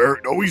gotta bury.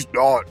 No, he's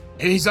not.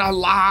 He's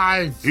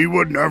alive! He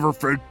would never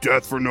fake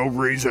death for no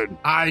reason.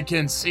 I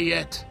can see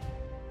it.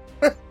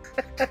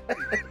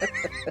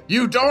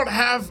 You don't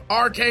have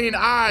arcane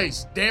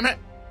eyes, damn it!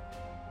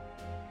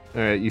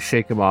 All right, you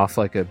shake him off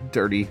like a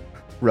dirty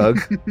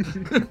rug.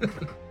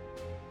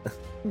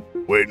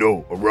 Wait,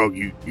 no, a rug.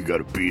 You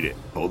gotta beat it.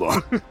 Hold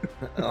on.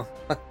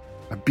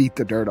 I beat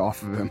the dirt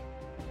off of him.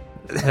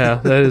 Yeah,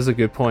 that is a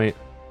good point.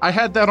 I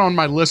had that on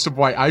my list of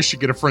why I should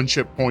get a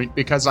friendship point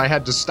because I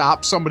had to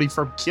stop somebody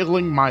from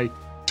killing my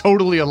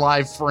totally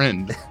alive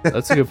friend.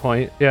 That's a good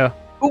point. Yeah.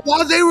 But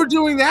while they were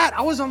doing that,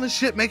 I was on the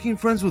ship making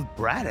friends with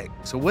Braddock.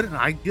 So wouldn't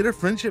I get a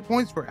friendship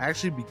points for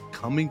actually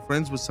becoming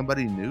friends with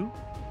somebody new?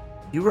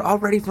 You were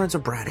already friends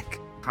with Braddock.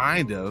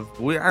 Kind of.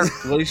 Our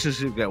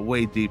relationship got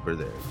way deeper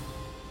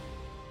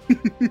there.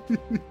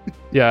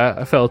 Yeah,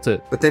 I felt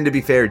it. But then to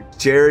be fair,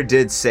 Jared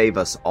did save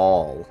us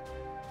all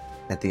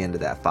at the end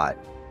of that fight.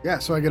 Yeah,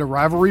 so I get a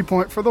rivalry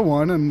point for the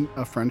one and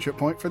a friendship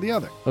point for the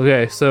other.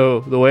 Okay,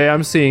 so the way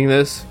I'm seeing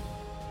this,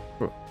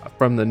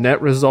 from the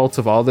net results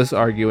of all this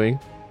arguing,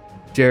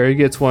 Jerry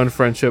gets 1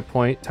 friendship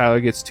point, Tyler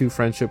gets 2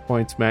 friendship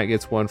points, Matt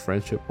gets 1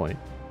 friendship point.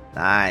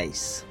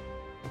 Nice.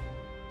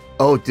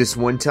 Oh, this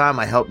one time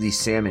I helped these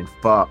salmon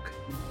fuck.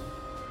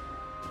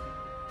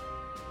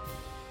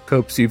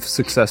 Copes, you've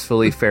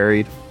successfully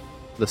ferried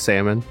the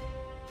salmon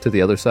to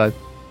the other side.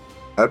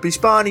 Happy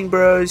spawning,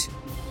 bros.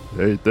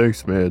 Hey,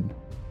 thanks, man.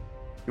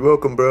 You're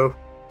welcome, bro.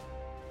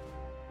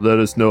 Let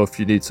us know if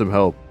you need some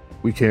help.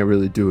 We can't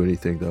really do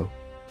anything, though.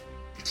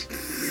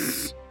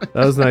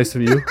 That was nice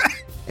of you.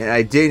 And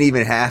I didn't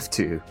even have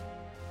to.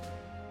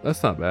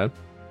 That's not bad.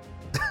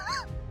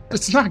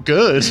 It's not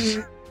good.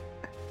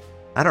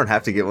 I don't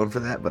have to get one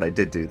for that, but I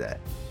did do that.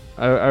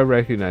 I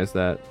recognize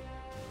that.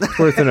 It's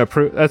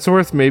worth that's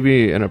worth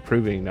maybe an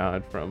approving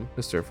nod from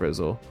Mr.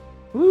 Frizzle.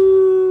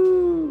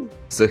 Woo!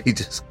 So he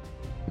just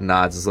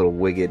nods his little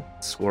wicked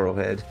squirrel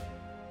head.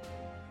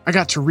 I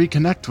got to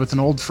reconnect with an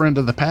old friend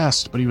of the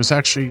past, but he was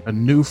actually a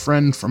new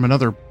friend from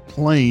another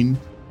plane.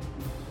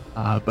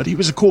 But he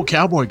was a cool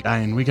cowboy guy,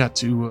 and we got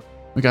to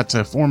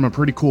form a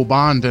pretty cool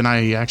bond, and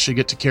I actually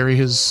get to carry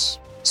his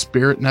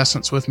spirit and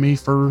essence with me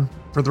for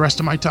the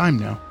rest of my time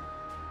now.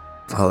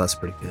 Oh, that's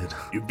pretty good.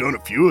 You've done a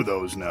few of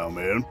those now,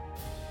 man.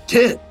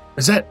 Kit,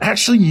 is that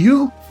actually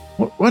you?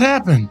 What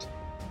happened?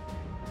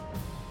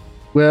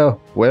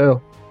 Well.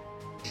 Well,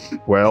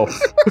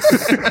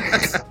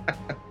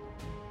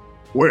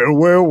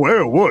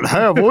 what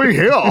have we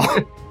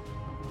here?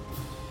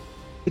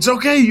 It's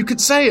okay, you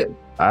could say it.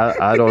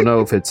 I don't know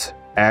if it's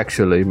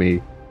actually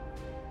me,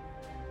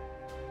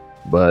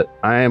 but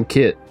I am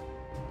Kit.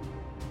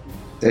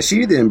 That's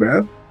you then,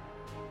 bro.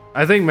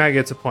 I think Matt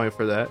gets a point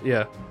for that,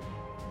 yeah.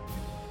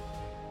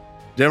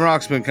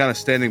 Demrock's been kind of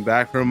standing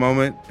back for a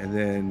moment, and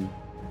then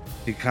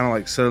he kind of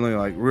like suddenly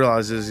like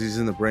realizes he's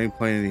in the brain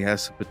plane and he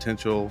has some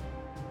potential.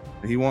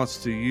 And he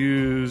wants to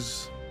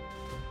use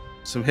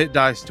some hit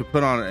dice to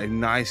put on a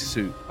nice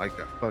suit, like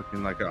an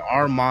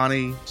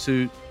Armani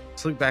suit,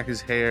 slick back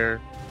his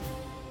hair.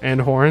 And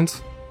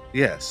horns?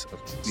 Yes.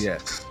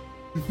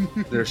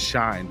 They're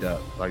shined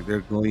up, like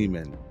they're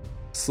gleaming.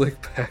 Slick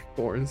back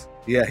horns.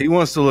 Yeah, he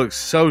wants to look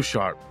so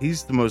sharp. He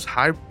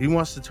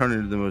wants to turn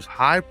into the most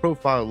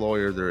high-profile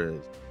lawyer there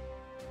is.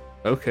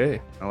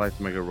 Okay. I like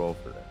to make a roll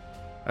for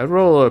that. I'd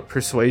roll a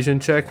persuasion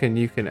check, and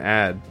you can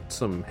add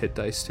some hit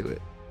dice to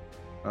it.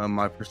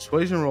 My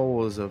persuasion roll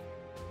was a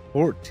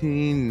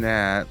 14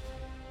 nat.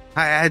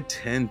 I add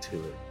 10 to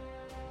it.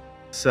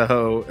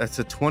 So that's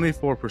a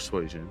 24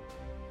 persuasion.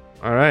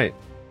 All right.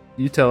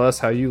 You tell us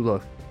how you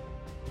look.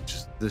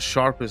 Just the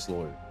sharpest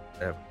lawyer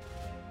ever.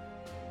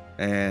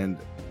 And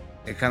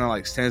it kind of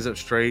like stands up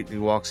straight. And he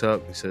walks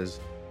up. He says,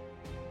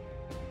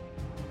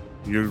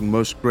 "Your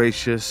most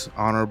gracious,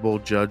 honorable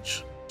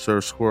judge,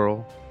 Sir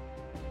Squirrel,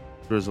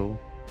 Drizzle,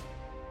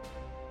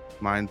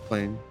 mind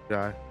plane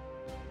guy.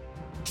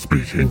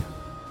 Speaking.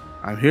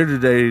 I'm here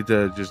today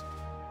to just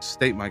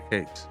state my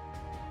case.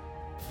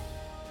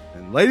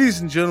 And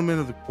ladies and gentlemen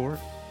of the court,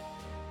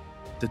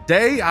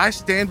 today I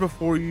stand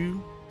before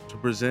you to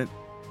present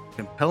a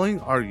compelling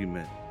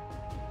argument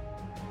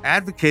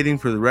advocating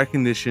for the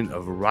recognition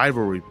of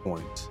rivalry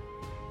points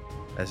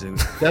as an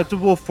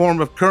acceptable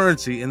form of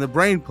currency in the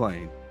brain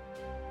plane.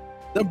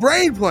 The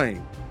brain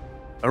plane,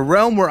 a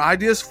realm where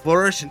ideas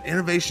flourish and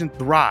innovation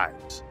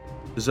thrives,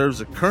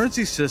 deserves a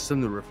currency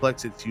system that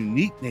reflects its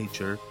unique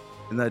nature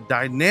and the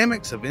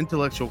dynamics of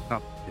intellectual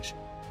competition.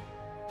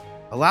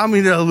 Allow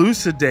me to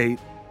elucidate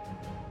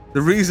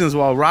the reasons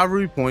why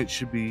rivalry points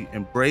should be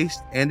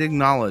embraced and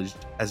acknowledged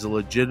as a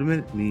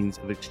legitimate means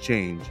of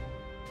exchange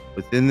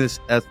within this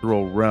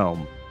ethereal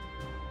realm."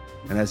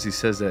 And as he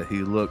says that, he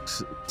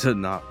looks to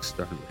Nox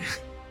sternly.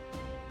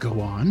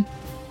 Go on.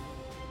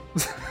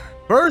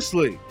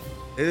 Firstly,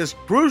 it is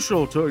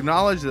crucial to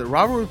acknowledge that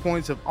rivalry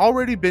points have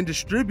already been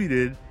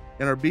distributed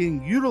and are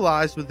being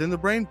utilized within the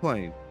brain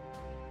plane.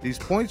 These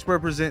points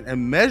represent a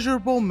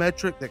measurable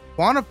metric that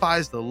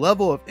quantifies the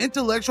level of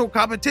intellectual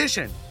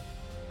competition,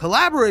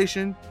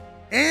 collaboration,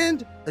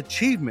 and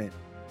achievement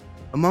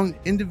among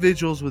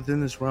individuals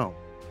within this realm.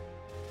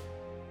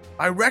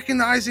 By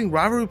recognizing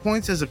rivalry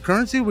points as a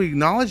currency, we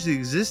acknowledge the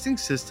existing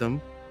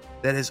system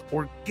that has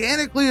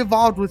organically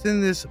evolved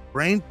within this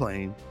brain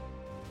plane.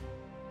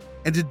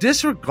 And to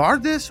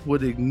disregard this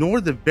would ignore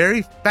the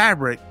very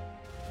fabric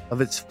of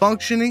its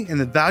functioning and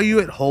the value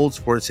it holds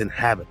for its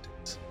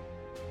inhabitants.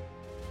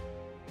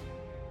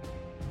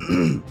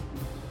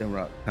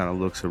 Demrock kind of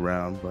looks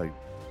around, like,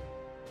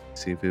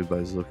 see if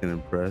anybody's looking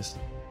impressed.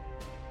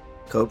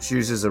 Copes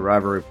uses a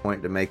rivalry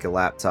point to make a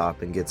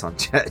laptop and gets on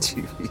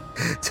ChatGPT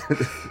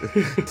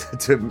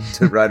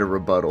to write a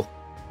rebuttal.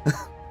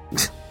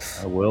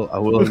 I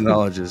will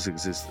acknowledge its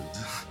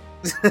existence.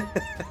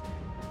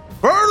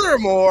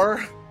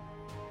 Furthermore,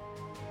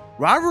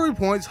 rivalry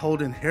points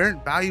hold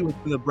inherent value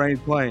within the brain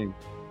plane.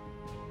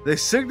 They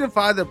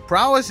signify the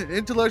prowess and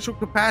intellectual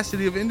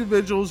capacity of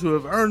individuals who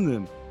have earned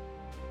them,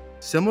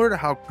 similar to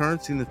how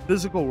currency in the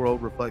physical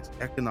world reflects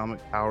economic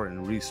power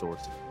and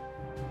resources.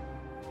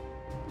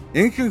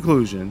 In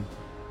conclusion,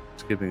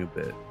 skipping a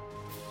bit,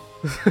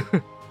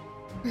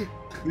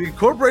 the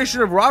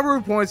incorporation of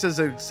rivalry points as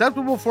an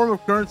acceptable form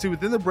of currency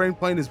within the brain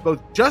plane is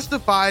both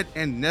justified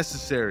and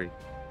necessary.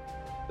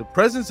 The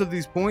presence of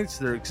these points,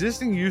 their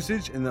existing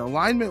usage, and the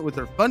alignment with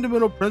their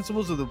fundamental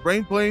principles of the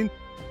brain plane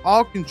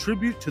all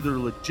contribute to their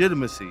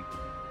legitimacy.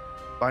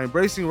 By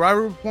embracing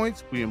rivalry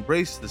points, we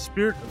embrace the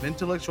spirit of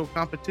intellectual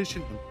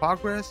competition and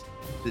progress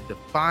that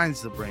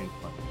defines the brain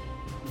plane.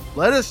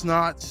 Let us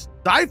not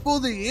stifle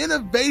the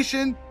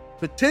innovation,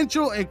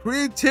 potential, and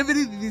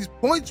creativity that these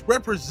points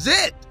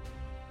represent.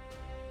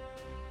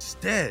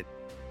 Instead,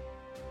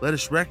 let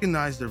us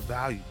recognize their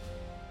value,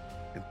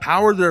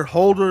 empower their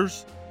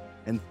holders,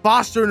 and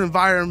foster an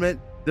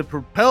environment that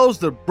propels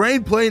the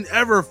brain plane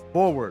ever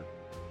forward.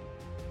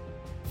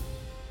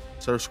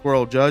 Sir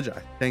Squirrel Judge,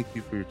 I thank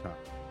you for your time.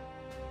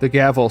 The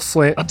gavel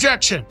slant.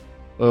 Objection!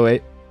 Oh,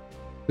 wait.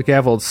 The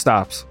gavel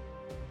stops.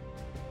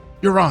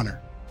 Your Honor,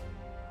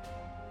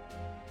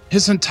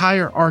 his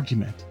entire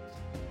argument,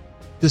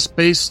 this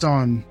based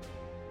on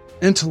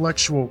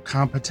intellectual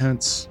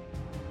competence,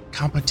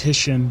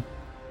 competition,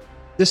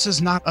 this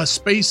is not a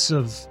space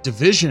of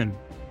division.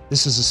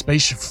 This is a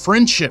space of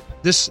friendship.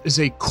 This is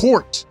a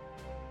court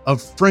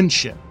of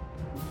friendship.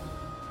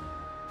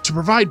 To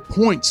provide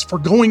points for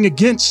going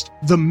against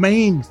the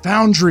main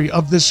foundry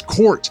of this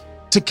court,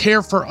 to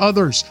care for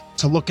others,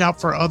 to look out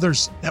for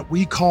others that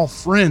we call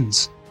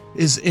friends,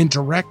 is in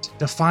direct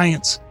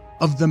defiance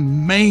of the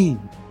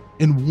main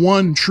and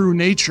one true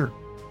nature.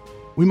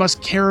 We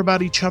must care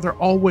about each other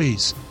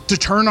always. To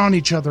turn on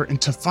each other and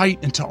to fight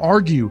and to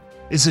argue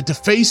is a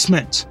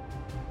defacement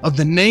of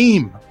the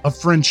name of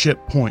friendship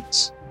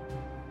points.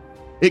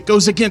 It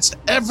goes against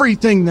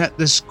everything that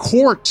this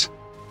court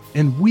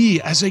and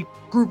we as a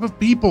group of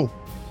people,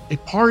 a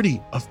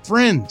party of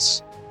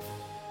friends,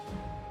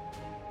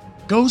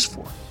 goes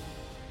for.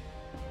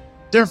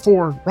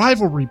 Therefore,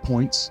 rivalry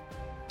points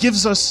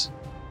gives us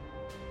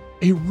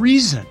a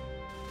reason,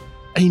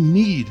 a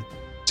need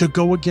to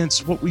go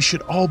against what we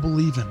should all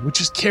believe in,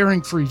 which is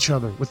caring for each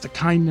other with the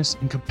kindness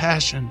and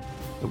compassion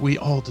that we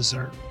all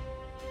deserve.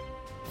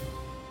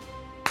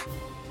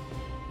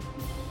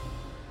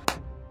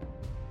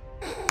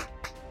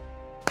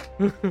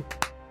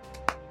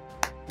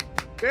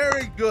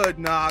 Very good,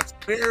 Knox.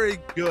 Very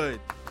good.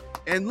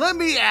 And let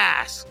me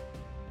ask.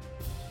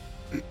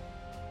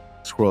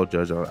 Squirrel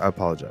Judge, I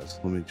apologize.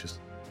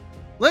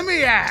 Let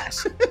me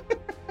ask.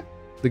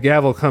 The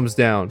gavel comes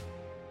down.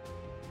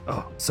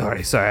 Oh, sorry,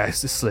 I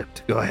just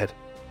slipped. Go ahead.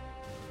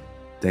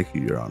 Thank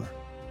you, Your Honor.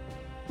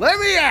 Let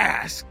me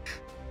ask.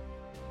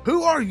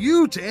 Who are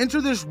you to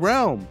enter this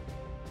realm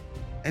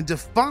and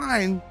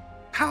define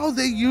how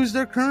they use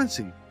their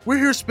currency? We're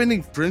here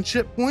spending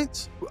friendship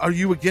points. Are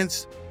you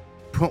against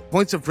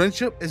points of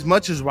friendship as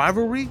much as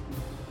rivalry?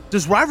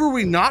 Does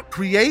rivalry not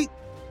create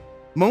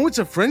moments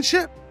of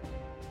friendship?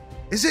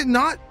 Is it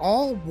not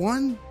all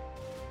one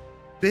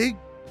big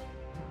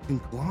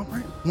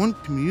conglomerate, one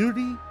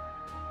community,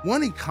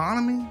 one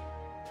economy,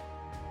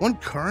 one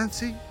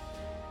currency?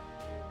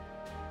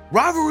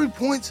 Rivalry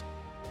points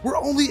were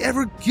only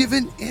ever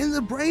given in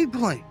the brain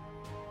plane.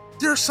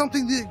 There's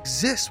something that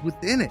exists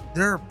within it.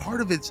 They're a part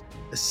of its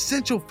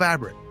essential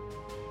fabric.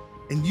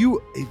 And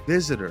you, a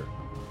visitor,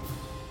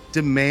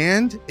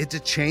 demand it to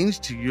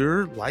change to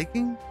your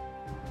liking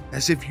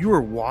as if you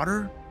were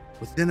water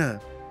within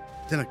a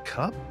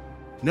cup?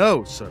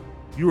 No, sir.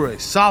 You are a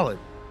solid,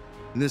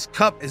 and this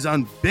cup is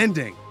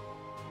unbending.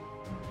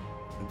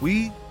 And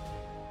we,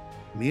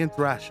 me and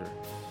Thrasher,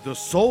 the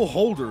sole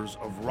holders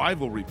of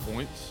rivalry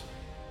points,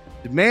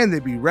 demand they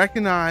be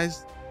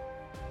recognized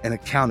and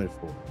accounted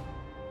for.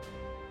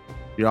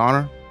 Your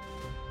Honor,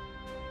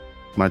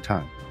 my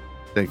time.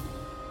 Thank you.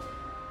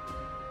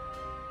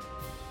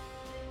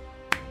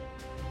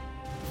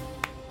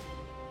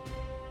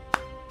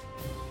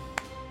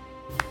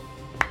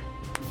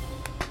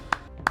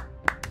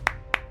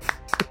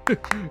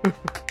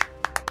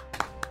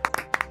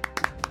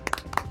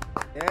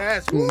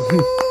 Yes.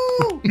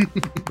 Woo!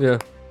 Yeah.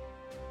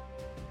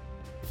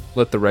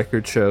 Let the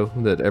record show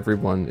that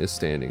everyone is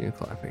standing and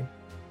clapping.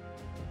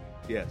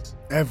 Yes.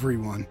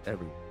 Everyone,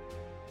 Everyone.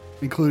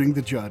 including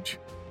the judge.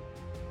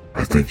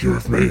 I think you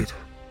have made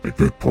a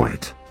good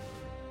point.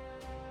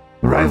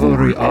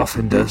 Rivalry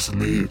often does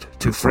lead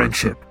to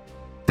friendship.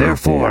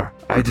 Therefore,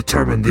 I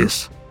determine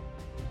this.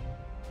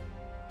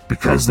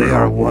 Because they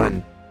are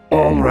one,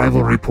 all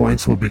rivalry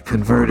points will be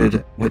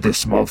converted with a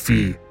small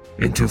fee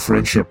into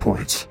friendship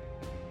points.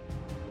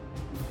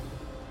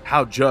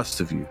 How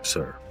just of you,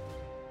 sir.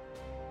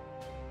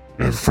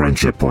 And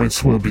friendship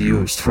points will be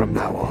used from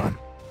now on.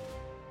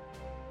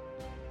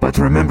 But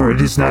remember,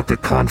 it is not the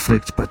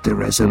conflict, but the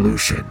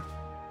resolution.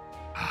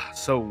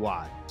 So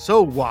wise.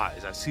 So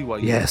wise. I see why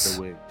you Yes. get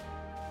the wig.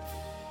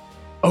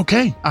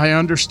 Okay, I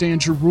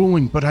understand your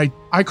ruling, but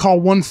I call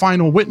one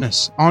final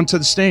witness onto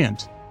the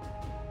stand.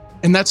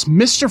 And that's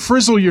Mr.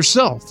 Frizzle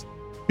yourself.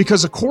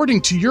 Because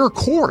according to your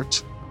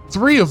court,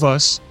 3 of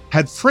us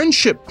had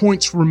friendship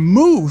points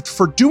removed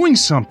for doing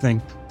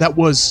something that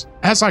was,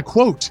 as I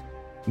quote,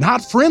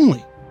 not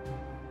friendly.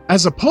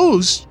 as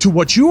opposed to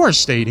what you are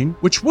stating,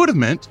 which would have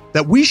meant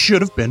that we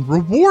should have been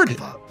rewarded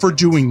for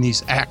doing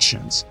these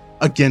actions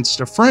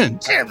against a friend.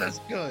 Damn, that's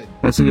good.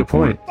 That's a good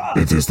point.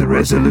 It is the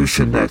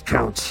resolution that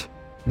counts.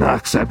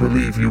 Nox, I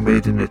believe you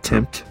made an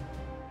attempt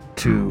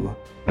to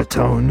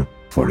atone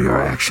for your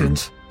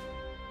actions.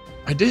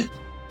 I did.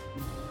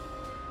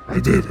 I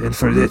did, and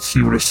for this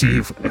you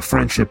receive a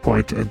friendship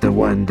point and the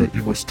one that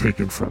was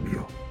taken from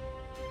you.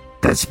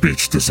 That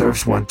speech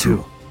deserves one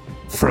too.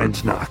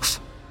 Friend Nox.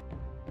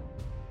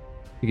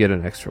 You get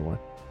an extra one.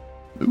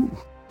 Ooh.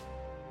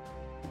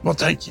 Well,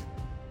 thank you.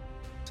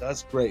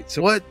 That's great.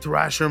 So what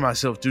Thrasher and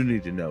myself do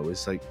need to know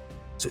is like,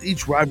 so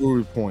each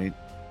rivalry point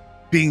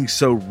being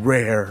so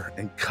rare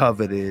and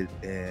coveted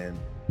and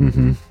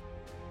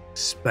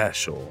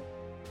special.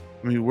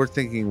 I mean, we're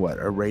thinking what,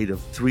 a rate of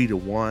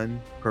 3-1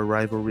 per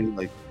rivalry?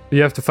 Like,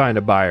 You have to find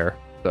a buyer,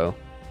 so.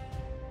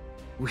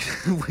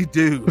 we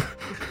do.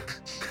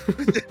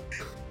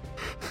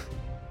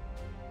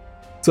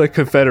 It's like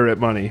Confederate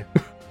money.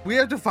 We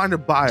have to find a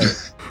buyer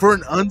for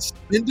an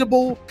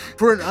unspendable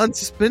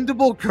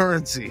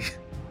currency.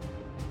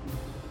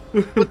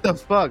 What the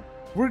fuck?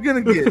 We're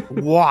gonna get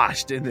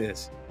washed in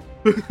this.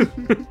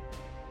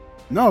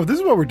 No, this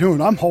is what we're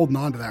doing. I'm holding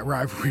on to that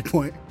rivalry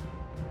point.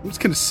 I'm just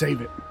going to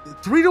save it.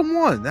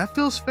 3-1. That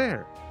feels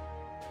fair.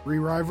 3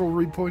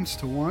 rivalry points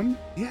to 1?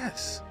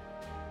 Yes.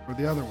 Or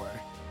the other way?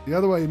 The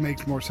other way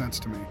makes more sense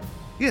to me.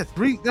 Yeah,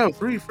 3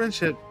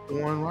 friendship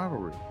to 1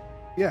 rivalry.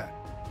 Yeah.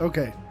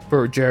 Okay.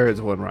 For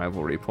Jared's 1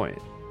 rivalry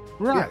point.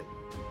 Right.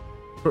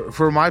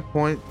 For my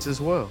points as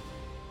well.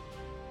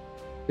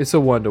 It's a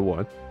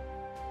 1-to-1.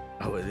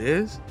 Oh, it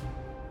is?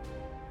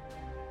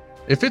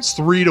 If it's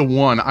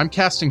 3-1, I'm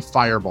casting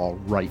Fireball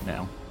right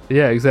now.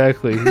 Yeah,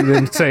 exactly.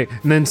 and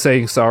then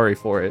saying sorry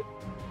for it.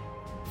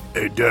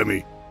 Hey,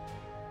 Demi.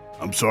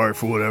 I'm sorry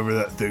for whatever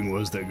that thing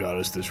was that got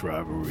us this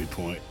rivalry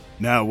point.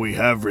 Now we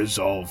have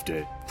resolved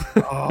it.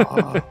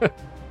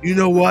 You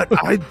know what?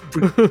 I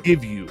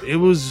forgive you. It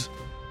was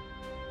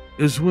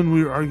when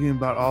we were arguing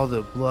about all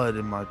the blood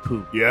in my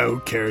poop. Yeah,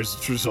 who cares?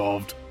 It's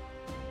resolved.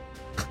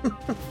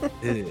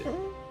 It is.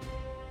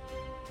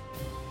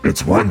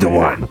 It's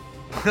 1-to-1.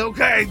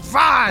 Okay,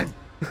 fine.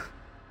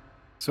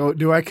 So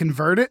do I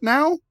convert it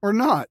now or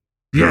not?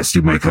 Yes,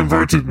 you may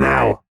convert it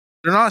now.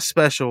 They're not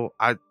special.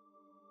 I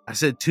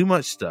said too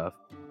much stuff.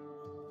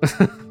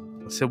 I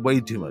said way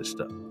too much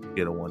stuff.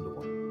 Get a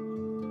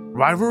 1-to-1.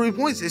 Rivalry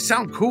points, they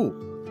sound cool.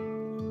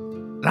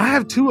 And I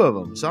have 2 of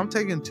them, so I'm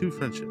taking 2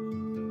 friendship.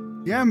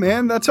 Yeah,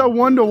 man, that's how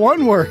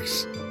 1-to-1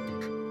 works.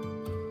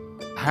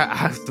 I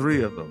have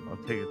 3 of them.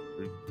 I'm taking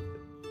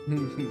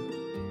 3.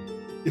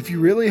 If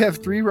you really have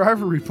 3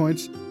 rivalry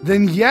points,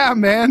 then yeah,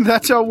 man,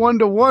 that's how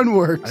 1-to-1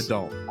 works. I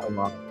don't.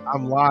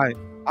 I'm lying.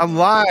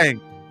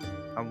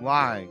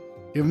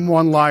 Give him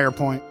 1 liar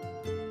point.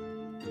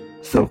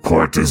 So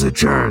court is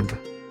adjourned.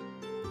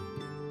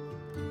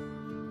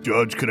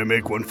 Judge, can I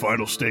make one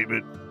final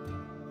statement?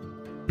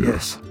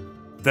 Yes.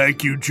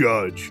 Thank you,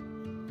 Judge.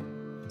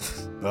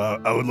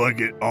 I would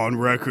like it on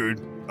record.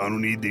 I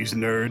don't need these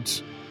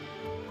nerds.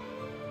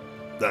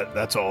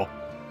 That's all.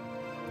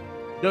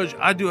 Judge,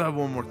 I do have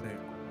one more thing.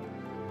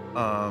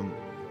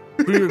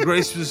 For your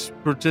gracious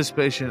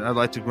participation, I'd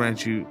like to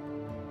grant you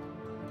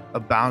a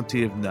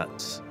bounty of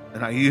nuts.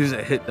 And I use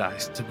a hit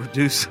dice to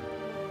produce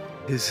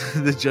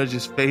the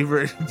judge's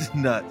favorite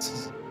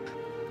nuts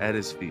at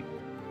his feet.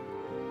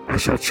 I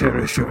shall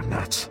cherish your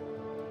nuts.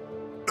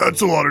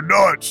 That's a lot of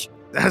nuts.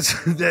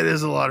 That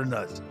is a lot of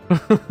nuts.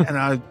 And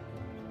I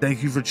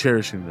thank you for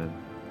cherishing them.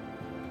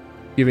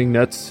 Giving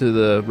nuts to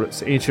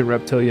the ancient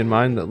reptilian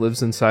mind that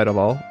lives inside of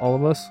all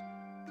of us.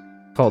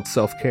 Called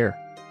self-care.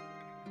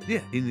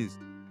 Yeah, he needs.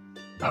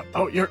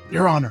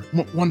 Your Honor,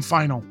 one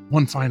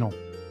final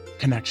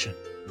connection.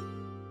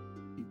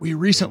 We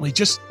recently,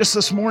 just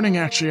this morning,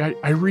 actually,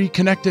 I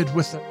reconnected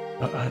with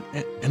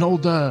an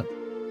old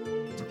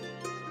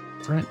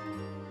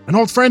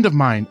friend, of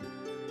mine.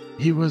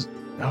 He was.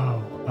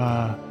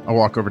 I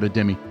walk over to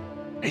Demi.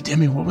 Hey,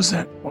 Demi, what was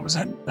that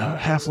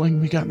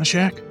halfling we got in the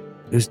shack?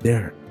 It was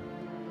Derek.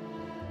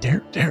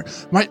 Derek.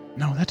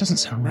 No, that doesn't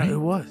sound right. No, it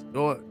was.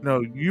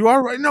 No, you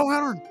are right. No,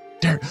 hold on.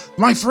 Derek,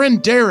 my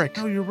friend Derek.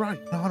 No, you're right.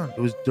 No, hold on. It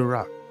was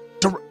Durak.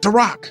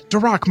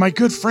 Durak, my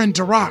good friend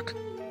Durak.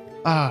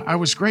 I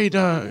was great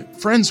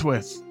friends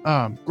with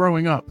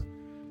growing up.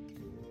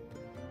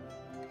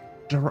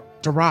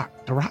 Durak.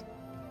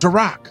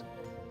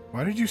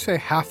 Why did you say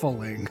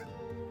halfling?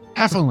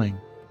 Halfling.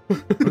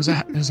 Was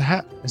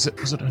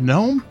it a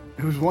gnome?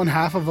 It was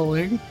 1/2 of a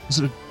ling? Was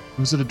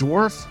it a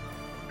dwarf?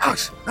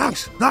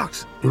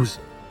 Nox. It was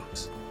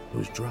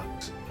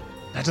drugs.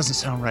 That doesn't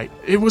sound right.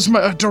 It was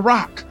my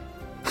Durak.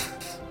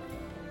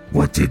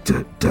 What did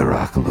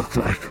Durak look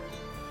like?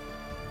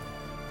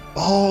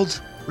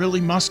 Bald, really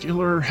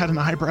muscular, had an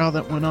eyebrow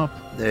that went up.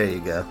 There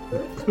you go.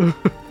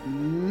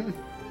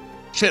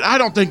 Shit, I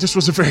don't think this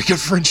was a very good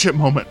friendship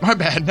moment. My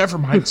bad, never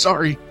mind,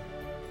 sorry.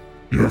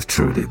 You have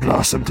truly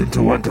blossomed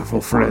into wonderful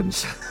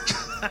friends.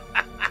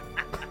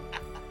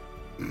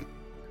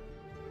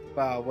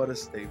 Wow, what a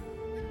statement.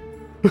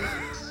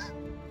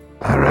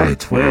 All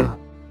right, well,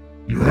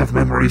 you have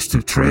memories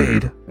to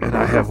trade, and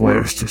I have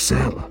wares to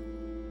sell.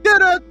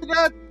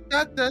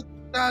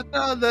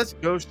 Let's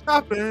go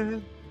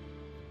shopping.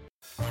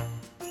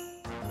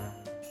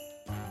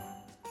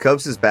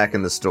 Copes is back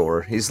in the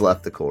store. He's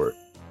left the court.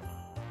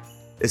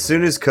 As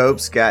soon as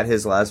Copes got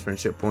his last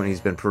friendship point, he's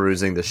been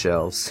perusing the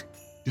shelves.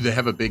 Do they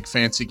have a big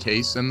fancy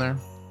case in there?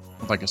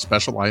 With like a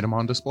special item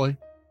on display?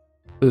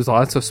 There's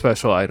lots of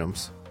special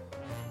items.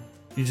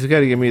 You just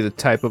gotta give me the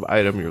type of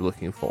item you're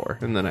looking for,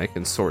 and then I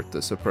can sort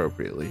this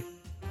appropriately.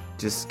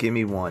 Just give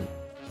me one.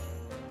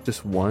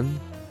 Just one?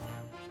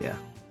 Yeah.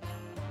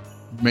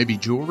 Maybe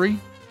jewelry?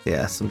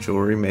 Yeah, some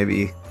jewelry,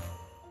 maybe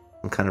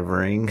some kind of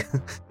ring.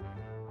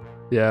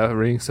 Yeah, a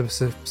ring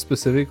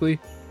specifically?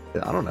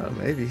 I don't know,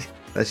 maybe.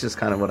 That's just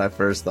kind of what I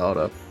first thought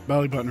of.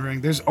 Belly button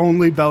ring. There's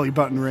only belly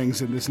button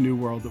rings in this new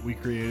world that we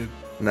created.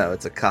 No,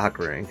 it's a cock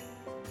ring.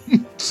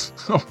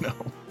 Oh no.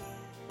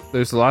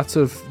 There's lots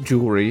of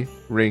jewelry,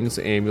 rings,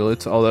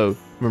 amulets, although,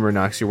 remember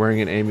Nox, you're wearing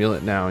an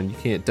amulet now, and you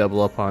can't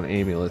double up on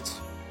amulets.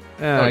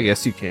 I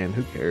guess you can,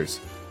 who cares?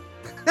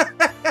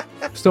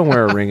 Just don't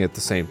wear a ring at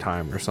the same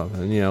time or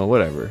something,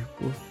 whatever.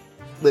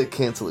 They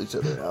cancel each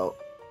other out.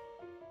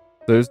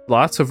 There's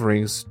lots of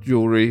rings,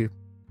 jewelry,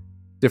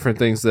 different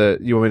things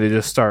that you want me to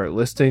just start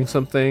listing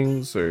some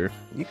things, or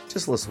You can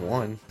just list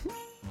one.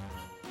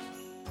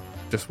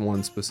 just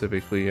one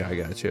specifically. I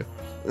got you.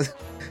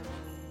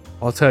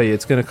 I'll tell you,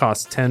 it's going to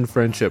cost 10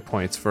 friendship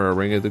points for a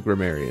Ring of the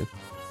Grammarian.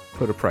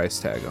 Put a price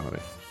tag on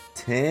it.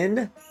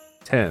 10?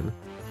 10.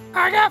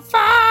 I got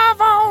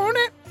 5 on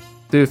it.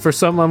 Dude, for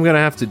something I'm going to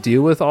have to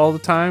deal with all the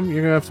time,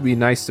 you're going to have to be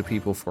nice to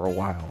people for a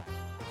while.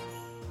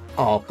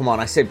 Oh, come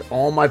on. I saved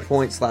all my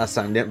points last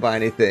time. Didn't buy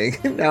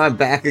anything. Now I'm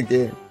back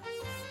again.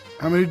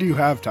 How many do you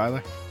have,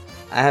 Tyler?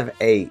 I have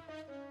 8.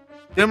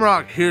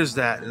 Dimrock hears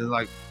that and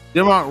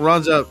Dimrock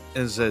runs up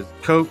and says,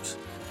 Copes,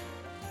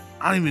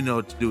 I don't even know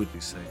what to do with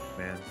these things,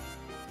 man.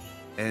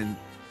 And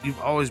you've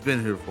always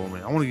been here for me.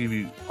 I want to give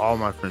you all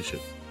my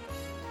friendship.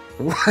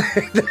 What?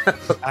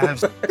 I have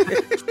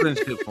 6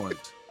 friendship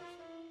points.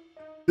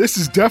 This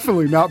is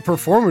definitely not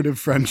performative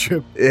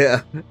friendship.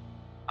 Yeah.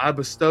 I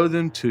bestow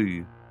them to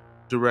you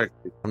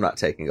directly. I'm not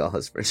taking all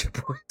his friendship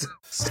points.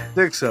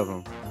 6 of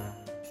them.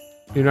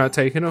 You're not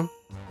taking them?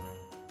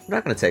 I'm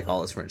not going to take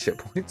all his friendship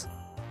points.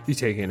 You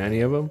taking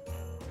any of them?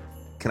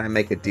 Can I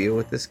make a deal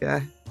with this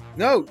guy?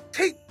 No,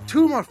 take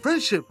 2 of my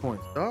friendship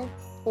points, dog.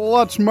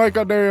 Let's make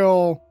a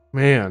deal.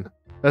 Man,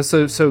 that's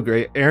so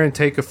great. Aaron,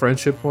 take a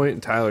friendship point,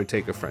 and Tyler,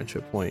 take a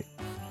friendship point.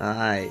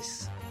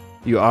 Nice.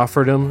 You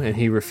offered him, and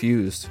he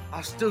refused.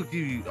 I'll still give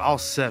you all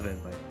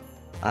 7, man.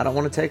 I don't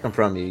want to take them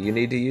from you. You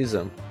need to use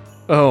them.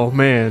 Oh,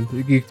 man.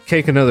 You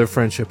take another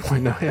friendship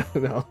point now.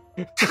 No.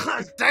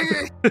 God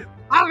dang it.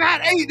 I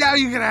got 8 now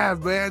you can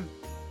have, man.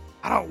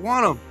 I don't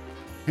want them.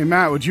 Hey,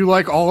 Matt, would you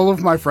like all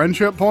of my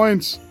friendship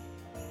points?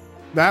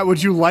 Matt,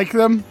 would you like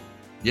them?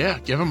 Yeah,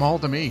 give them all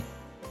to me.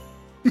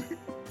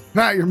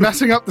 Matt, you're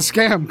messing up the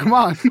scam. Come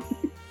on.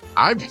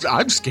 I'm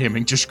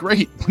scamming just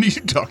great. What are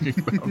you talking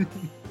about?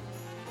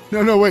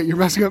 No, wait. You're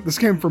messing up the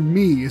scam for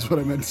me is what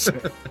I meant to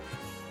say.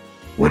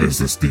 What is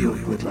this deal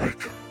you would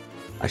like?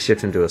 I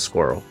shift him to a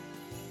squirrel.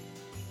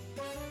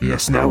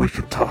 Yes, now we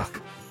can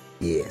talk.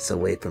 Yes,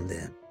 away from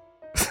them.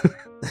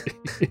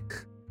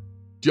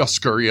 Just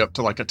scurry up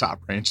to like a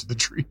top branch of the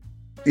tree.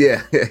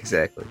 Yeah,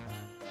 exactly.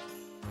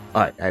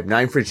 All right, I have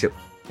 9 friendship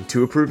and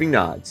 2 approving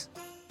nods,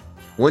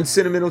 1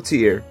 sentimental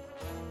tear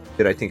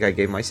that I think I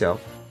gave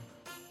myself,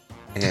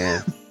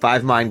 and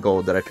 5 mind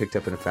gold that I picked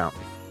up in a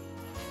fountain.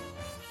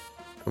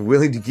 I'm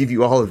willing to give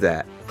you all of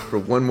that for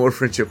 1 more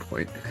friendship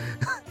point.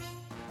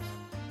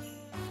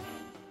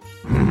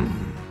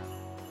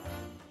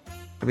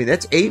 I mean,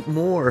 that's 8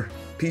 more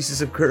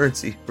pieces of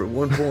currency for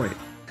 1 point.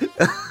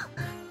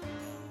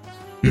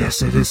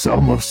 Yes, it is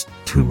almost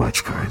too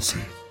much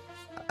currency.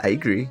 I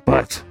agree.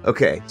 But,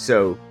 Okay,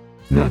 so...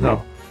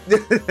 no.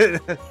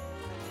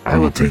 I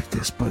will take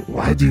this, but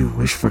why do you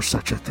wish for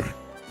such a thing?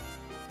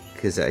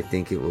 Because I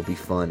think it will be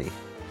funny.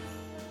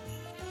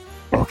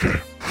 Okay.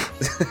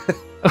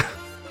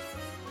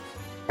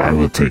 I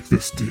will take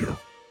this deal.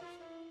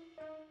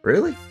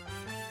 Really?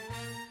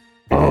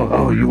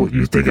 Oh,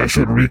 you think I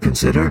should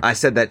reconsider? I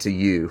said that to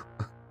you,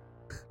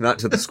 not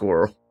to the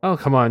squirrel. Oh,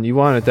 come on. You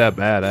want it that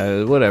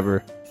bad.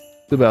 Whatever.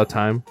 It's about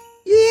time.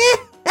 Yeah!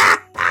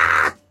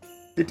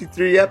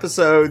 53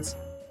 episodes.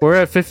 We're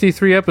at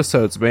 53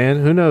 episodes,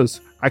 man. Who knows?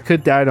 I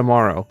could die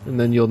tomorrow, and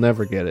then you'll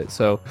never get it.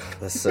 So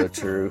That's so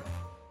true.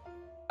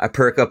 I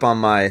perk up on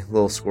my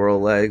little squirrel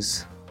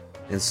legs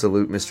and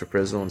salute Mr.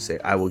 Frizzle and say,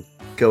 I will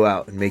go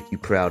out and make you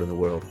proud in the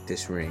world with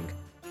this ring.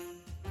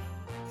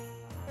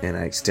 And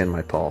I extend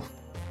my paw.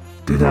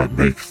 Do not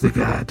make the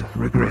god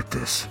regret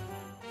this.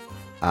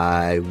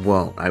 I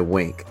won't. I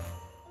wink.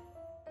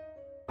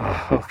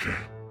 Okay.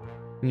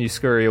 and you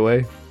scurry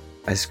away.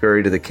 I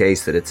scurry to the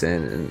case that it's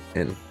in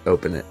and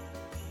open it.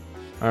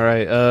 All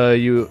right,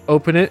 you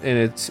open it, and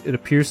it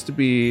appears to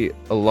be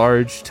a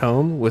large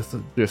tome with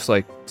just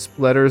like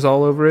letters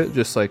all over it,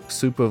 just like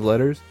soup of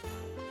letters.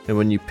 And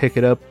when you pick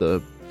it up,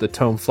 the The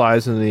tome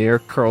flies in the air,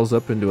 curls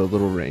up into a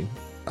little ring.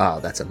 Oh,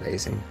 that's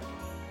amazing.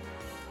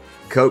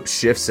 Cope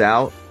shifts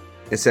out.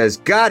 It says,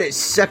 "Got it,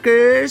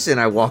 suckers!" And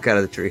I walk out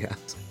of the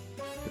treehouse.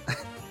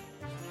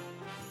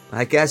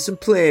 I got some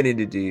planning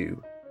to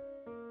do.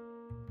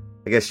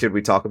 I guess, should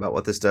we talk about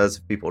what this does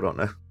if people don't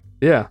know?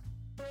 Yeah.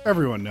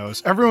 Everyone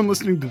knows. Everyone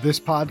listening to this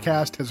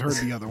podcast has heard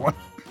the other one.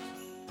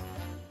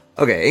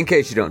 Okay, in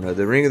case you don't know,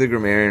 the Ring of the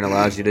Grammarian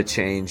allows you to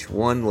change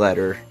one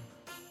letter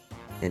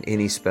in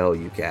any spell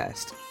you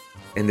cast.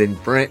 And then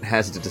Brent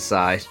has to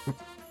decide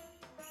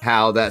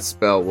how that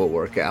spell will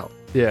work out.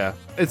 Yeah.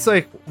 It's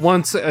like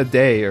once a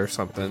day or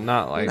something,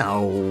 not like...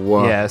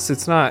 No. Yes,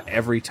 it's not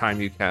every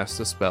time you cast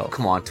a spell.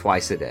 Come on,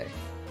 twice a day.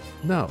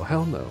 No,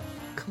 hell no.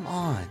 Come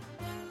on.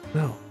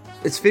 No.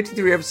 It's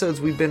 53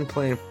 episodes. We've been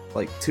playing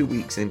like 2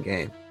 weeks in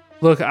game.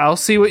 Look, I'll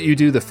see what you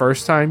do the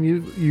first time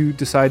you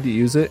decide to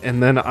use it,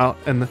 and then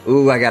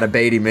Ooh, I gotta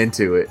bait him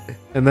into it.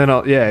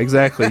 yeah,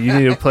 exactly. You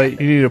need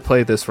to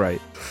play this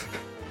right.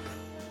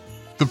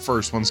 The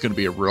first one's going to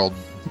be a real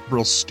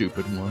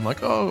stupid one.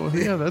 Like, oh,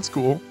 yeah, that's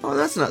cool. Oh,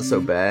 that's not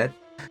so bad.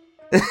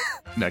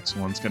 Next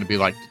one's going to be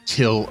like,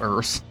 kill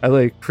Earth. I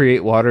like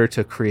create water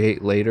to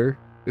create later.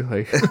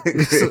 Like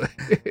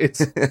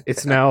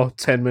it's now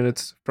 10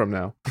 minutes from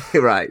now.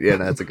 Right, yeah,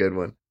 that's a good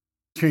one.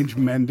 Change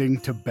mending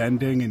to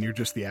bending, and you're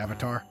just the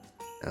avatar.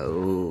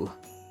 Oh,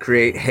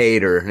 create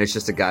hater, and it's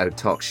just a guy who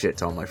talks shit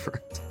to all my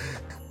friends.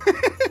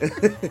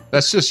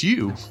 That's just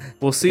you.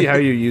 We'll see how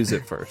you use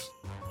it first.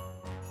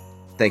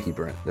 Thank you,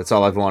 Brent. That's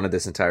all I've wanted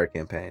this entire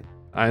campaign.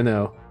 I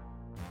know.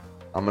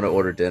 I'm gonna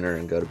order dinner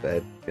and go to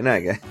bed. Good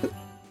night, guys.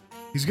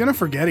 He's gonna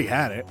forget he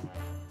had it.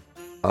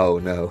 Oh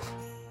no.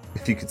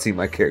 If you could see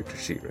my character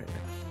sheet right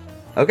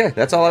now. Okay,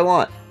 that's all I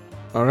want.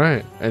 All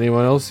right.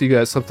 Anyone else? You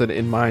got something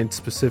in mind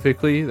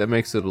specifically that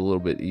makes it a little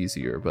bit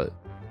easier, but...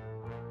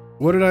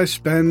 What did I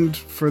spend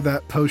for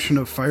that potion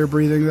of fire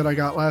breathing that I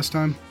got last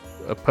time?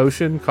 A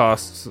potion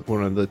costs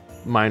one of the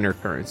minor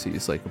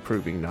currencies, like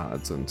approving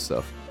nods and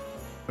stuff.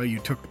 But you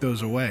took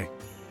those away.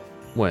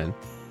 When?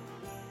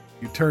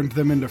 You turned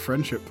them into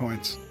friendship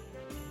points.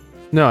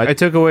 No, I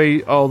took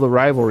away all the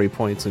rivalry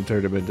points and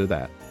turned them into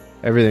that.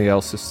 Everything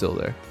else is still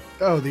there.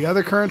 Oh, the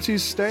other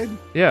currencies stayed?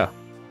 Yeah.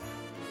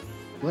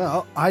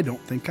 Well, I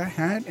don't think I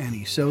had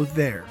any, so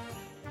there.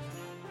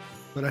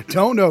 But I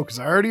don't know, because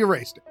I already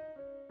erased it.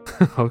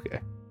 Okay.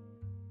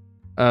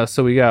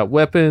 So we got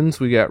weapons,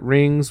 we got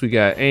rings, we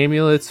got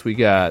amulets, we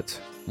got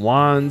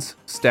wands,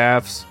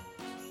 staffs,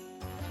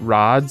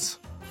 rods.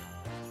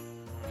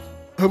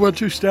 How about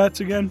your stats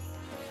again?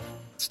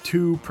 It's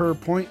 2 per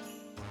point.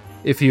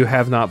 If you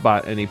have not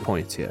bought any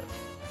points yet.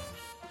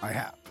 I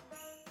have.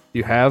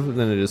 You have,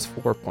 then it is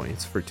 4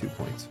 points for 2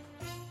 points.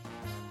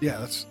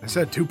 Yeah, I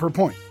said 2 per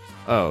point.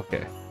 Oh,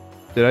 okay.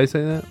 Did I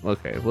say that?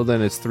 Okay, well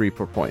then it's 3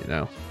 per point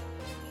now.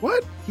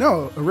 What?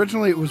 No,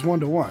 originally it was 1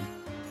 to 1.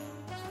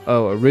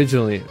 Oh,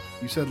 originally.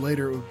 You said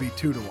later it would be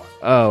 2 to 1.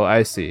 Oh,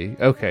 I see.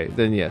 Okay,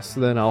 then yes.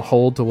 Then I'll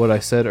hold to what I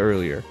said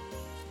earlier.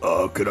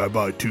 Could I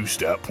buy 2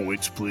 stat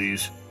points,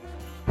 please?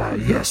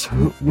 Yes.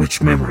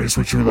 Which memories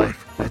would you like?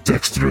 A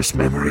dexterous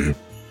memory?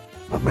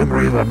 A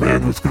memory of a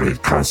man with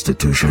great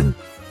constitution?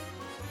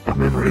 A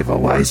memory of a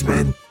wise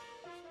man?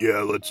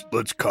 Yeah,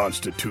 let's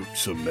constitute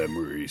some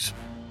memories.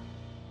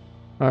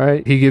 All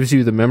right. He gives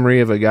you the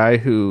memory of a guy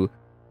who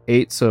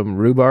ate some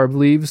rhubarb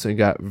leaves and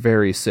got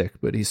very sick,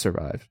 but he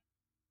survived.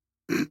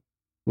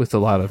 With a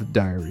lot of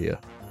diarrhea.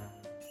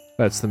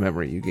 That's the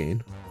memory you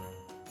gain.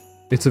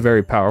 It's a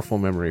very powerful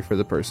memory for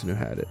the person who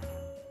had it.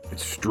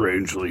 It's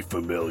strangely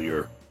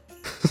familiar.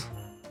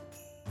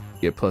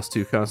 Get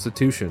 +2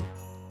 constitution.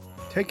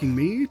 Taking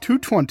me to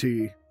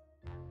 20.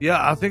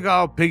 Yeah, I think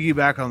I'll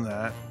piggyback on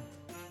that.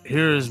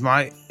 Here's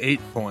my 8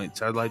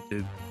 points. I'd like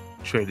to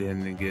trade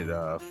in and get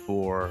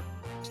 4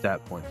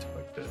 stat points if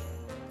I could.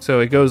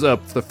 So it goes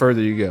up the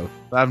further you go.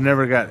 I've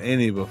never got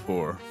any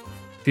before.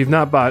 If you've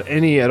not bought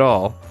any at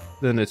all,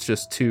 then it's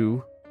just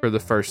 2 for the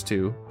first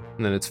 2,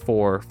 and then it's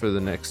 4 for the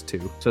next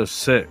 2. So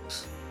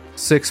 6.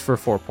 6 for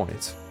 4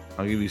 points.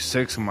 I'll give you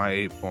 6 of my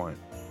 8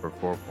 points for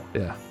 4 points.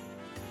 Yeah.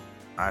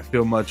 I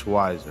feel much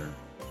wiser.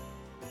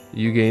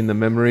 You gain the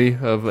memory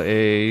of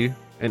an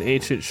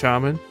ancient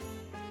shaman.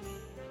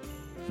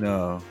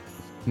 No.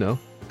 No.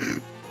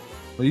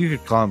 Well, you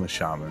could call him a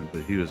shaman,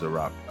 but he was a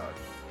rock god.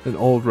 An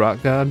old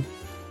rock god.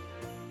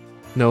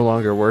 No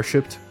longer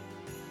worshipped.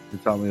 He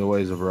taught me the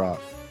ways of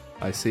rock.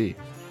 I see.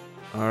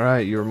 All right,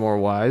 you're more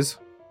wise.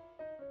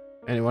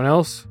 Anyone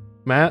else?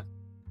 Matt?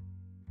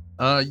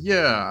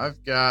 Yeah,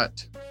 I've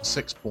got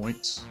 6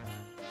 points.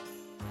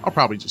 I'll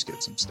probably just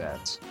get some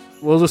stats.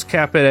 We'll just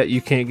cap it at you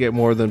can't get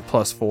more than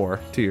 +4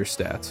 to your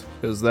stats,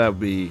 because that would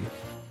be...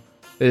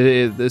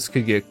 This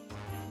could get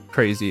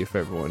crazy if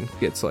everyone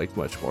gets like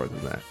much more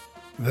than that.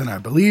 Then I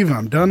believe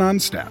I'm done on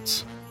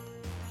stats.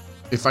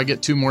 If I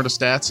get 2 more to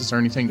stats, is there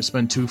anything to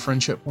spend 2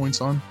 friendship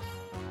points on?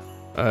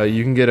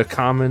 You can get a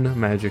common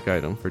magic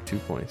item for 2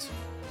 points.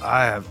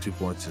 I have 2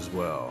 points as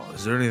well.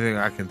 Is there anything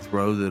I can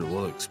throw that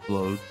will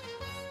explode?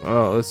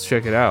 Oh, let's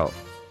check it out.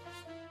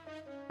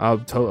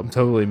 I'm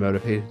totally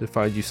motivated to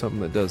find you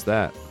something that does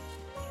that.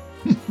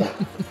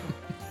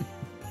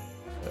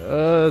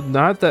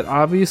 Not that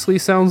obviously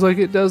sounds like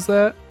it does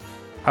that.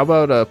 How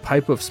about a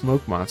pipe of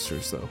smoke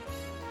monsters, though?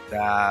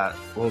 That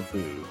will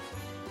do.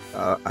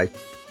 I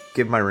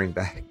give my ring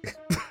back.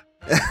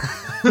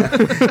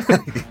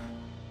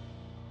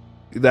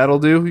 That'll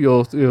do?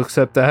 You'll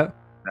accept that?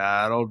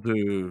 That'll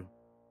do.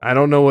 I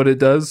don't know what it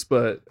does,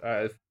 but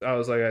I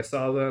was like, I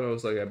saw that. I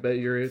was like, I bet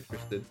you're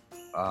interested.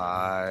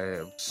 I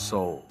am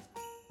sold.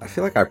 I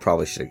feel like I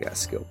probably should have got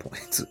skill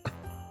points.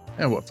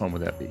 And what fun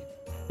would that be?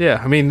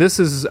 Yeah, I mean, this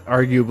is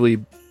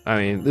arguably,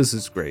 this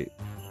is great.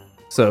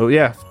 So,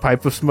 yeah,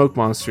 pipe of smoke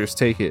monsters,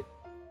 take it.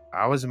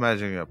 I was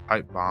imagining a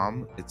pipe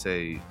bomb. It's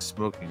a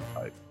smoking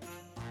pipe.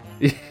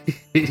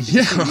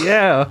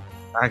 Yeah.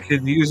 I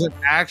can use an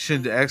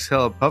action to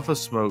exhale a puff of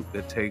smoke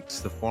that takes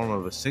the form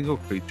of a single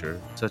creature,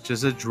 such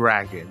as a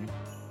dragon,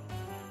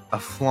 a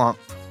flump,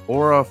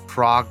 or a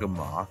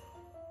frogmoth.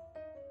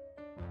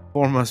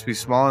 Form must be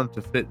small enough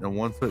to fit in a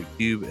 1-foot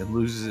cube and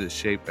loses its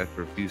shape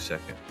after a few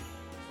seconds,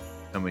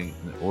 becoming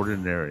an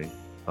ordinary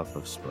puff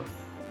of smoke.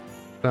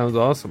 Sounds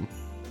awesome.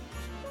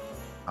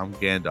 I'm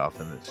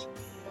Gandalf in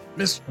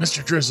this.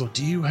 Mr. Drizzle,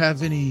 do you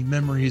have any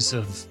memories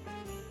of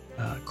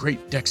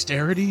great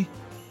dexterity?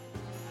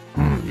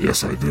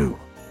 Yes, I do.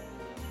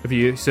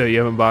 So you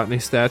haven't bought any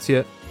stats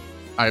yet?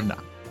 I have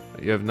not.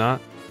 You have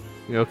not?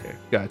 Okay,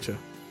 gotcha.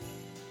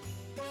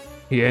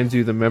 He hands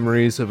you the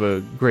memories of a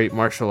great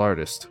martial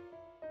artist.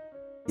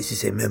 This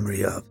is a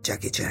memory of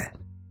Jackie Chan.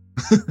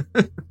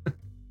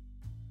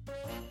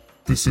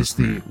 This is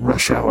the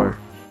Rush Hour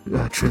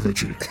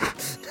trilogy.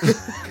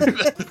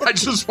 I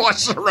just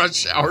watched the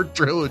Rush Hour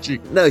trilogy.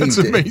 No, That's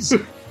you didn't.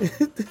 amazing.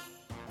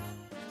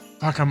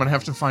 Fuck, I'm gonna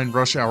have to find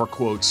Rush Hour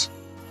quotes.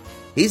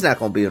 He's not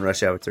going to be in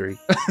Rush Hour 3.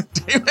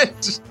 Damn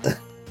it.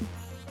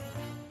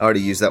 I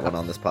already used that one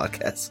on this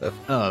podcast. So.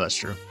 Oh, that's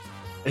true.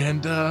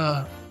 And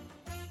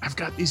I've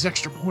got these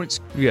extra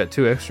points. You got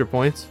 2 extra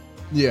points?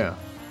 Yeah.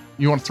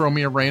 You want to throw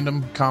me a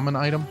random common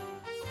item?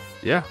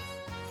 Yeah.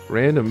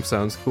 Random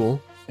sounds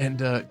cool. And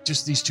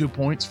just these 2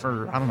 points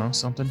for, I don't know,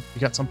 something.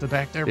 You got something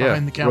back there Yeah.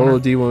 behind the counter? Roll a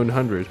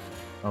D100.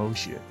 Oh,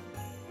 shit.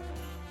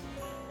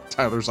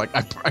 Tyler's like,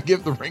 I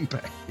give the ring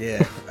back.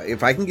 Yeah.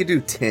 If I can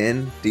do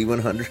 10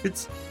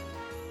 D100s.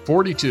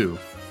 42.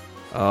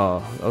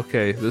 Oh,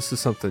 okay. This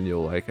is something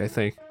you'll like, I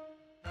think.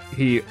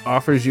 He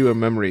offers you a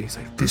memory. He's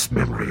like, This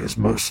memory is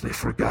mostly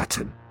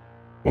forgotten.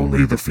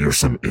 Only the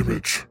fearsome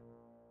image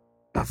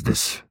of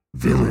this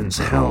villain's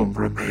helm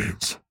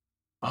remains.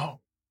 Oh,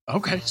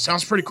 okay.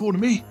 Sounds pretty cool to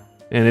me.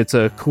 and it's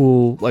a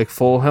cool, like,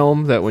 full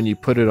helm that when you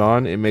put it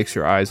on, it makes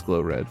your eyes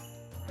glow red.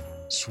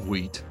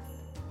 Sweet.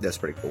 That's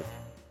pretty cool.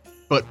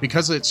 But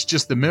because it's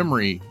just the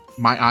memory,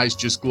 my eyes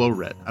just glow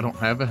red. I don't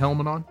have a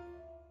helmet on.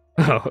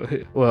 Oh,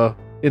 well,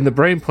 in the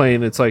brain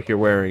plane, it's like you're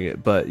wearing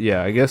it. But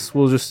yeah, I guess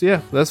we'll just, yeah,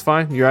 that's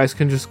fine. Your eyes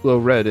can just glow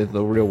red in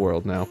the real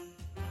world now.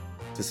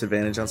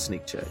 Disadvantage on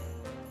sneak check.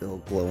 Little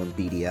glowing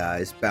beady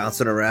eyes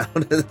bouncing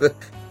around.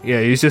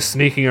 Yeah, he's just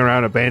sneaking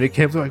around a bandit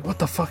camp. They're like, what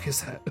the fuck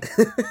is that?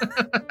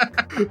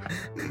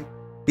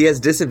 He has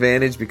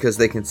disadvantage because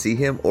they can see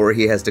him, or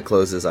he has to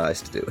close his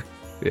eyes to do it.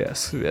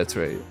 Yes, that's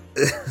right.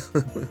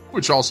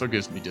 Which also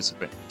gives me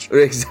disadvantage.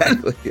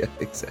 Exactly. Yeah,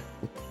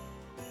 exactly.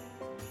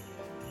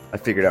 I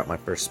figured out my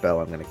first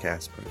spell I'm going to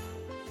cast.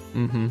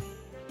 Mm-hmm.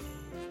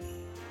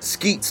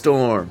 Skeet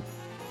Storm.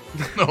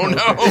 Oh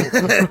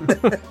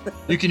no!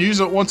 You can use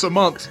it once a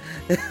month.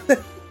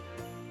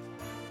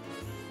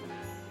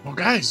 Well,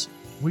 guys,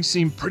 we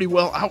seem pretty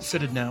well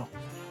outfitted now.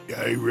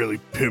 Yeah, he really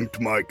pimped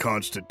my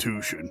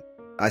constitution.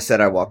 I said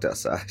I walked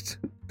outside.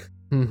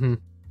 Mm-hmm.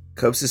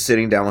 Copes is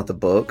sitting down with a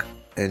book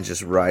and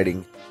just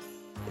writing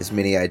as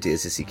many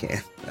ideas as he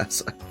can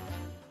outside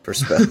for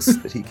spells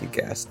that he can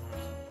cast.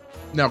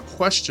 Now,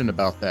 question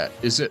about that.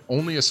 Is it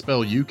only a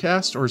spell you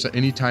cast, or is it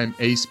any time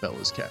a spell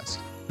is cast?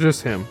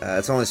 Just him.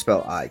 It's only a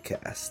spell I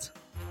cast.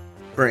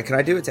 Brent, can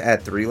I do it to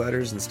add 3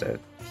 letters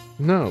instead?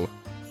 No.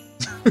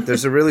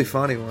 There's a really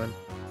funny one.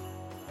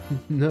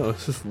 No,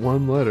 it's just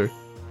one letter.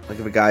 Like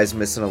if a guy's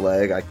missing a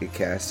leg, I could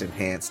cast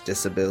Enhanced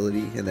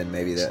Disability, and then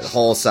maybe that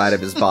whole side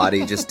of his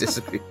body just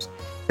disappears.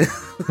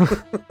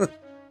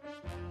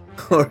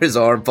 Or his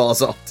arm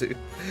falls off too.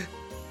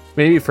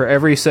 Maybe for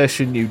every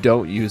session you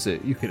don't use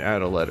it, you can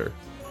add a letter.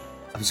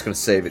 I'm just going to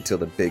save it till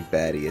the big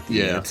baddie at the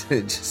Yeah.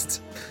 end.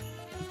 Just,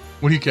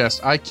 What do you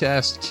cast? I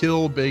cast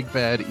Kill Big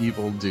Bad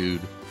Evil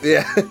Dude.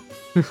 yeah.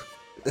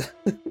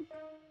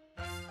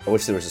 I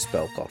wish there was a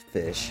spell called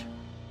Fish.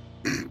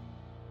 You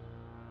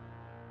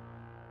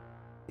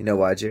know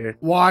why, Jared?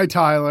 Why,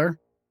 Tyler?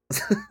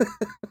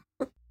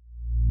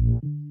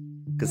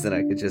 Because then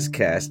I could just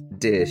cast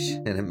Dish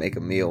and then make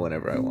a meal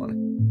whenever I want it.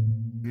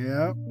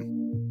 Yeah.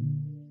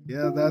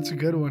 Yeah, that's a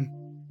good one.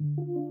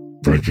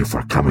 Thank you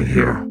for coming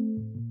here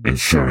and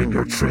sharing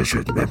your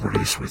treasured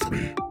memories with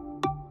me.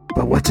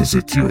 But what is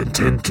it you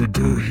intend to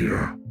do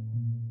here?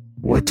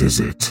 What is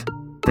it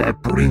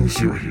that brings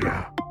you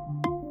here?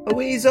 A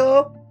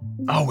weasel!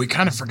 Oh, we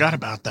kind of forgot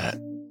about that.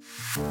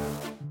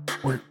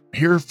 We're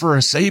here for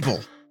a Sable.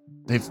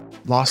 They've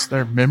lost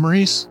their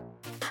memories.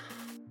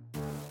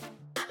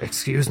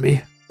 Excuse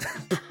me?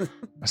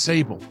 A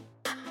sable.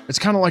 It's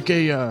kind of like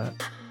a,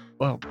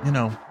 A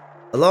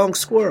long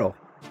squirrel.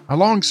 a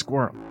long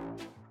squirrel.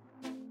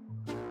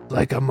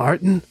 Like a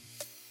marten?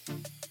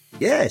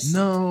 Yes.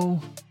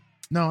 No,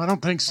 I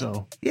don't think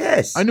so.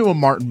 Yes. I knew a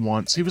marten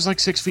once. He was like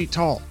 6 feet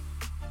tall.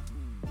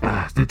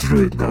 Ah, the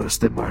druid knows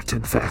the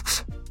marten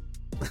facts.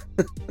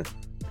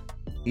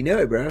 You know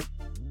it, bro.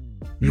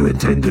 You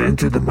intend to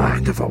enter the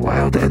mind of a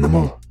wild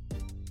animal?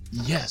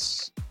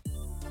 Yes.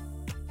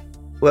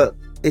 Well,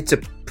 it's a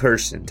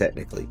person,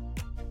 technically.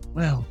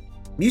 Well,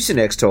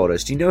 Mucinex told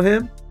us. Do you know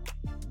him?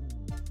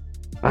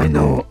 I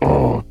know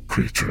all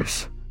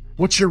creatures.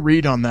 what's your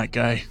read on that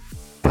guy?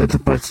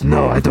 But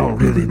no, I don't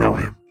really know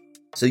him.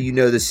 So you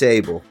know the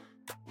sable.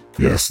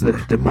 Yes,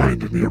 the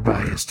mind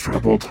nearby is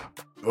troubled.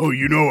 Oh,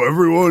 you know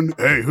everyone?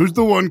 Hey, who's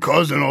the one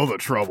causing all the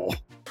trouble?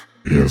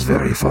 He is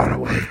very far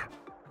away.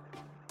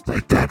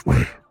 Like that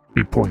way.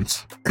 He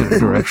points in the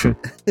direction.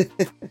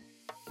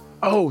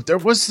 Oh, there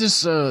was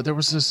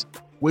this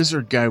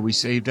wizard guy we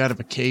saved out of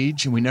a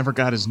cage, and we never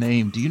got his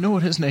name. Do you know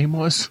what his name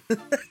was?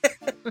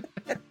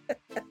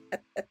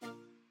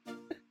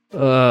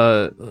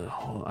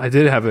 I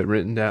did have it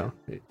written down.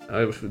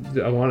 I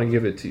want to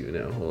give it to you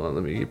now. Hold on,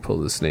 let me pull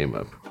this name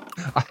up.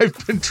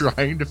 I've been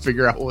trying to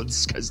figure out what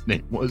this guy's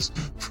name was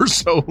for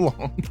so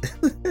long.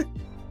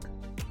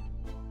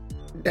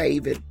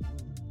 David.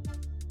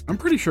 I'm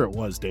pretty sure it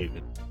was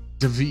David.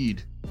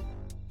 David.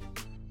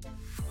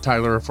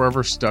 Tyler, if we're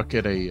ever stuck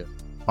at a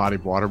body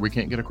of water we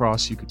can't get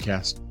across, you could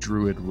cast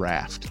Druid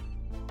Raft.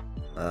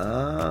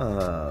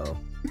 Oh.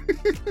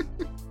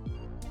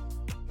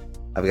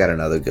 I've got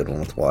another good one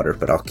with water,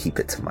 but I'll keep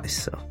it to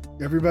myself.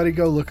 Everybody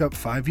go look up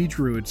 5e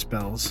druid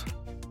spells.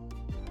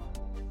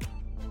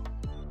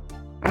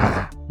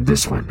 Ah,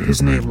 this one,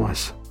 his name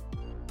was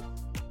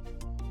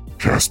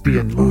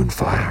Caspian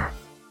Moonfire.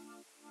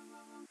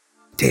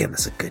 Damn,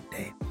 that's a good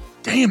name.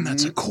 Damn,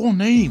 that's a cool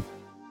name.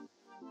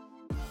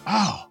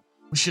 Oh,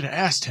 we should have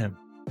asked him.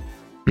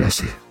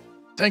 Yes,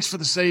 Thanks for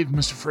the save,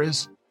 Mr.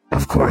 Frizz.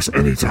 of course,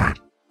 anytime.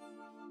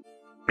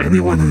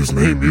 Anyone whose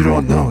name you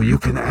don't know, you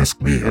can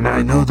ask me, and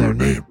I know their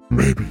name,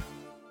 maybe.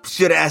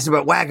 Should have asked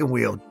about Wagon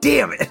Wheel.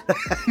 Damn it.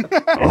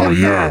 Oh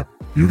yeah,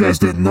 you guys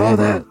didn't know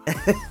that?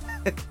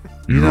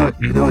 You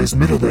know his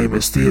middle name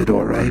is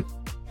Theodore, right?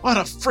 What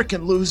a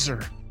freaking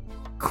loser.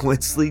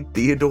 Quinsley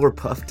Theodore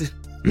Puffton.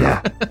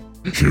 Yeah,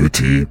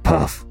 QT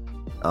Puff.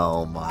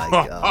 Oh my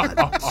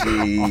god.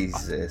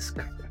 Jesus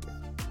Christ.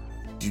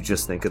 Did you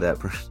just think of that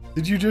person?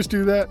 Did you just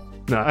do that?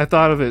 No, I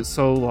thought of it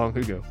so long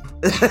ago.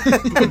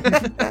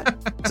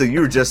 So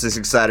you were just as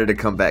excited to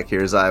come back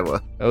here as I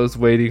was. I was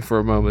waiting for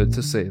a moment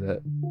to say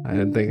that. I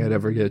didn't think I'd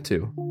ever get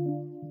to.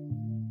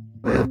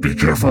 Well, be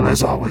careful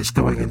as always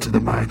going into the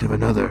mind of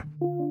another.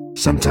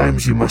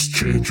 Sometimes you must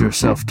change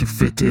yourself to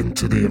fit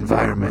into the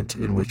environment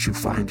in which you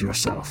find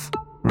yourself.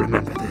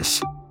 Remember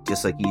this.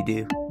 Just like you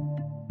do.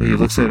 He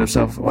looks at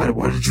himself.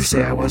 What did you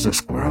say I was, a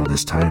squirrel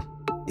this time?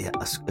 Yeah,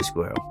 a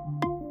squirrel.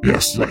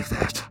 Yes, like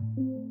that.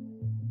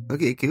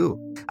 Okay, cool.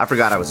 I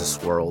forgot I was a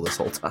squirrel this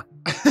whole time.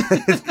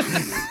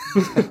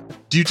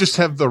 Do you just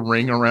have the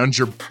ring around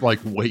your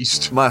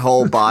waist? My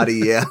whole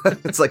body, yeah.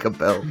 It's like a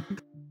belt.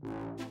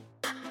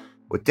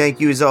 Well, thank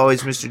you as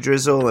always, Mr.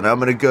 Drizzle, and I'm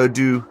gonna go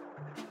do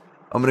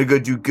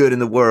good in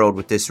the world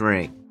with this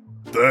ring.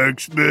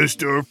 Thanks,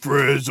 Mr.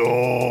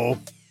 Frizzle.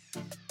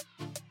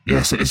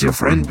 Yes, is your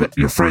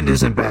friend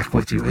isn't back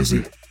with you, is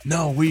he?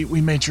 No, we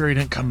made sure he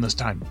didn't come this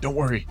time. Don't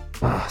worry.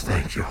 Ah,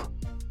 thank you.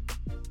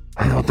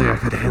 I don't think I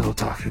could handle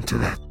talking to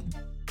that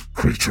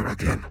creature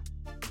again.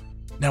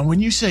 Now, when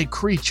you say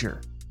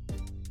creature,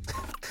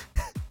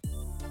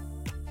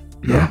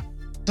 Yeah,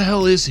 what the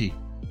hell is he?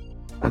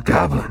 a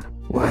goblin.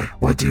 Why?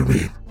 What do you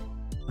mean?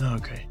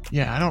 Okay.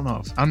 Yeah, I don't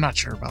know. I'm not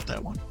sure about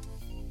that one.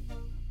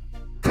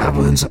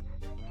 Goblins,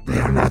 they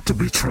are not to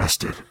be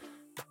trusted.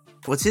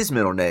 What's his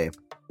middle name?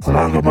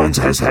 Longamunds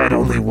has had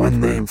only one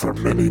name for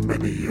many,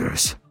 many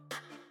years.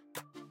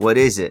 What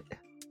is it?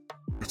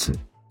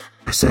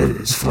 I said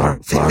it's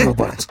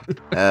Flargabuns.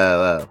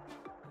 Oh.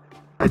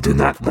 I do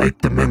not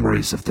like the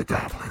memories of the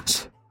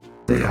goblins.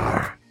 They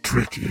are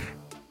tricky.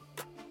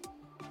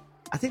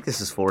 I think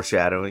this is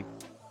foreshadowing.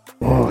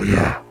 Oh,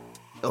 yeah.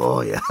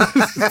 Oh, yeah.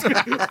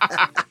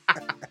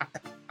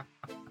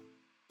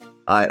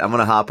 Alright, I'm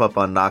gonna hop up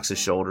on Nox's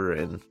shoulder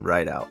and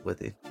ride out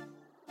with you.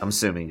 I'm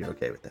assuming you're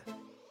okay with that.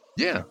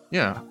 Yeah.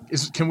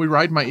 Can we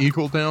ride my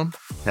eagle down?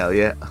 Hell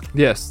yeah.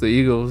 Yes, the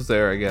eagle's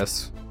there, I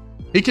guess.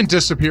 He can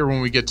disappear when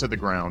we get to the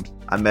ground.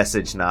 I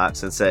message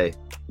Nox and say,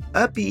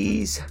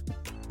 "Uppies,"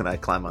 and I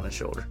climb on his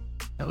shoulder.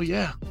 Hell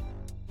yeah.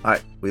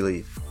 Alright, we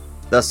leave.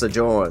 Thus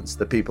adjourns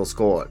the people's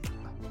court.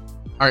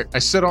 All right, I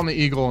sit on the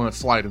eagle and I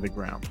fly to the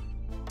ground.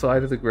 Fly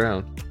to the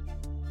ground.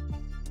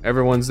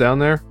 Everyone's down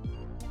there?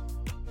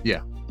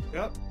 Yeah.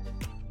 Yep.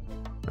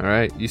 All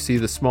right, you see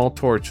the small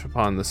torch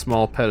upon the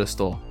small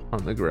pedestal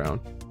on the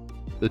ground.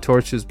 The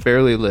torch is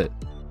barely lit.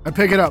 I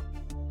pick it up.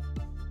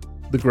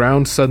 The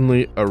ground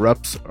suddenly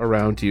erupts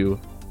around you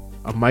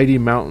A mighty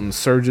mountain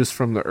surges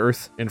from the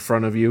earth in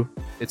front of you,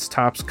 its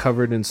tops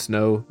covered in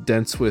snow,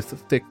 dense with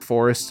thick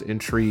forest and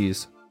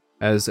trees.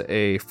 As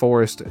a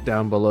forest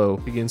down below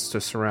begins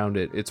to surround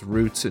it, its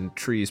roots and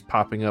trees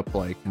popping up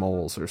like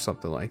moles or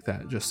something like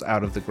that, just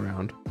out of the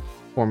ground,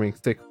 forming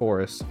thick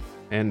forest.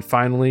 And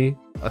finally,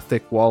 a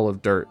thick wall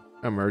of dirt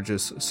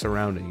emerges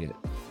surrounding it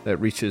that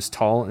reaches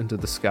tall into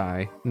the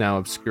sky, now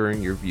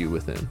obscuring your view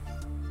within.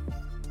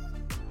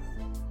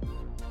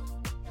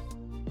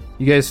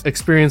 You guys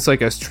experience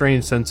like a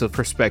strange sense of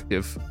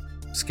perspective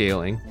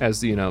scaling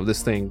as, you know,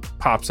 this thing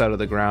pops out of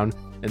the ground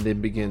and then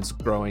begins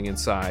growing in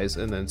size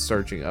and then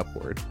surging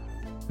upward.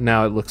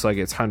 Now it looks like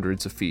it's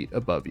hundreds of feet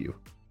above you.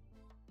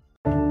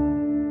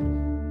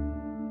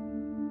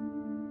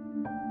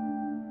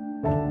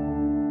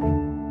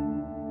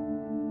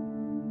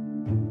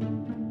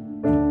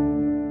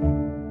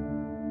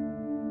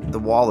 The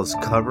wall is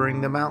covering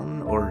the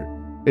mountain or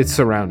It's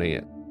surrounding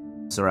it,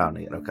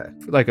 surrounding it? Okay.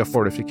 like a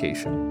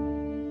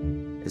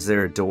fortification. Is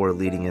there a door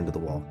leading into the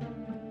wall?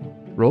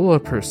 Roll a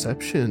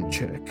perception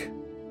check.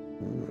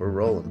 We're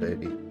rolling,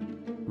 baby.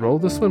 Roll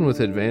this one with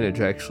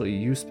advantage, actually,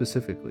 you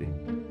specifically.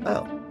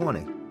 Oh, 20.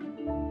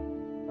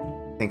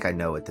 I think I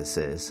know what this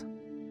is.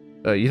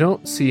 You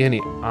don't see any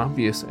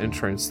obvious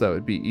entrance that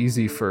would be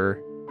easy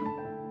for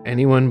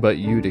anyone but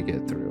you to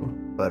get through.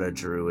 But a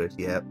druid,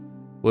 yep.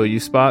 Well, you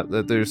spot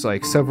that there's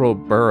like several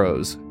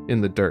burrows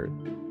in the dirt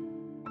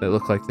that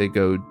look like they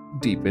go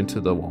deep into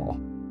the wall.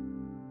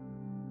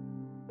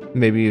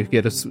 Maybe you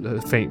get a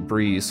faint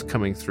breeze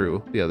coming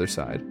through the other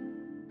side.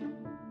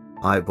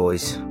 Alright,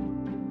 boys.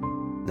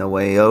 No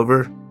way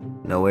over,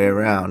 no way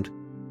around.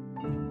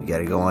 We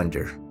gotta go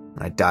under.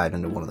 I dive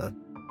into one of the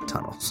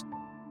tunnels.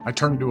 I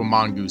turn into a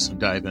mongoose and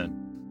dive in.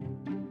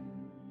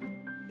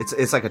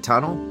 It's like a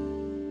tunnel?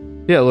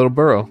 Yeah, a little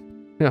burrow.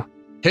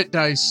 Hit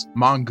dice,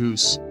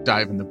 mongoose,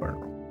 dive in the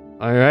burrow.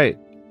 All right.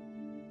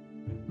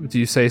 Do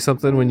you say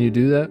something when you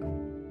do that?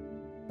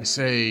 I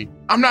say,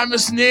 I'm not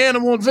missing the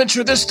animal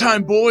adventure this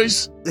time,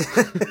 boys.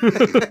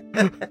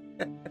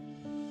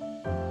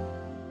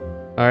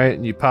 All right,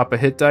 and you pop a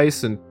hit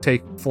dice and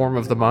take form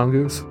of the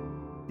mongoose?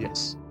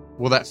 Yes.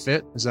 Will that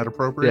fit? Is that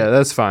appropriate? Yeah,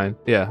 that's fine.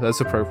 Yeah, that's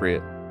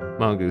appropriate.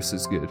 Mongoose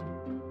is good.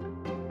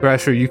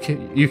 Thrasher, you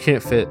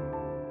can't fit.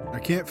 I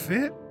can't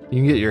fit? You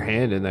can get your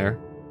hand in there.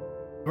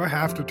 Do I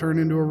have to turn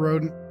into a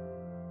rodent?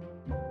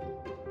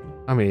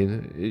 I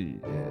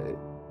mean,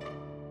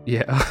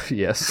 yeah,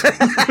 yes.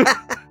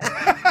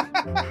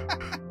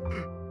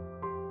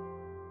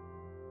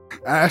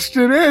 Asked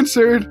and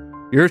answered.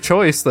 Your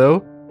choice,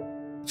 though.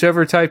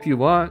 Whichever type you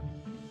want.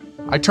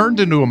 I turned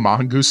into a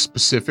mongoose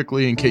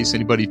specifically in case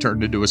anybody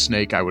turned into a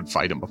snake. I would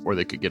fight them before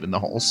they could get in the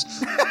holes.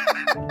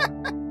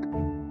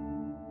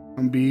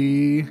 I'll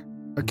be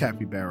a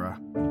capybara.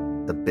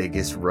 The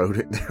biggest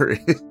rodent there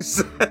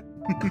is.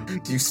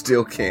 You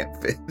still can't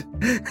fit.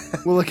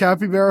 Will a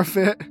capybara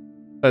fit?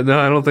 No,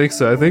 I don't think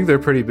so. I think they're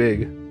pretty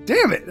big.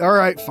 Damn it. All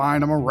right,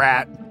 fine. I'm a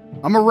rat.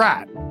 I'm a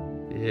rat.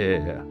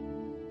 Yeah.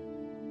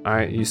 All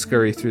right, you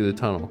scurry through the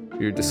tunnel,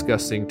 your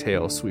disgusting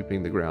tail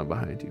sweeping the ground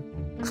behind you.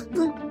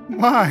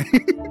 Why?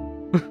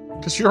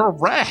 Because you're a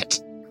rat.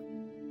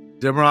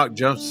 Dimrock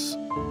jumps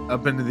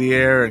up into the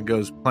air and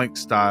goes plank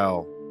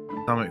style,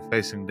 stomach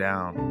facing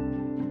down.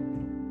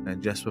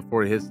 And just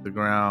before he hits the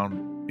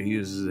ground, he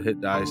uses a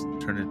hit dice to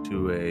turn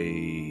into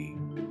a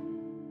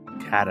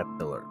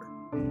caterpillar.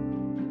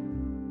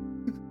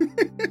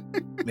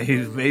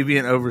 maybe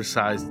an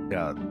oversized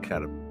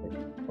caterpillar.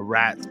 A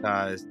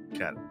rat-sized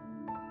caterpillar.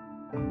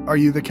 Are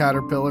you the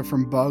caterpillar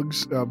from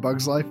Bugs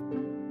Life?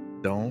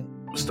 Don't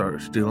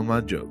start stealing my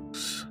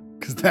jokes.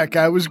 Because that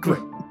guy was great.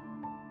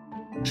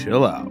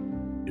 Chill out.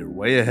 You're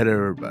way ahead of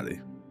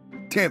everybody.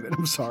 Damn it,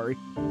 I'm sorry.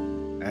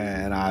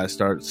 And I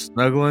start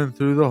snuggling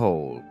through the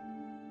hole.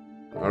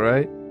 All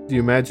right. Do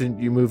you imagine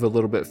you move a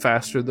little bit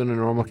faster than a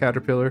normal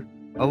caterpillar?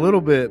 A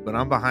little bit, but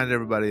I'm behind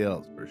everybody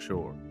else for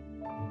sure.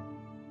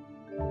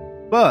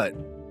 But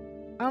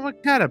I'm a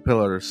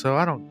caterpillar, so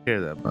I don't care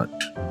that much.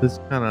 This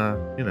kind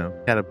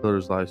of,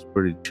 caterpillar's life's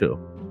pretty chill.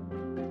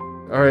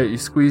 All right, you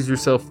squeeze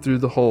yourself through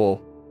the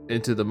hole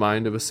into the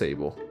mind of a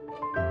sable.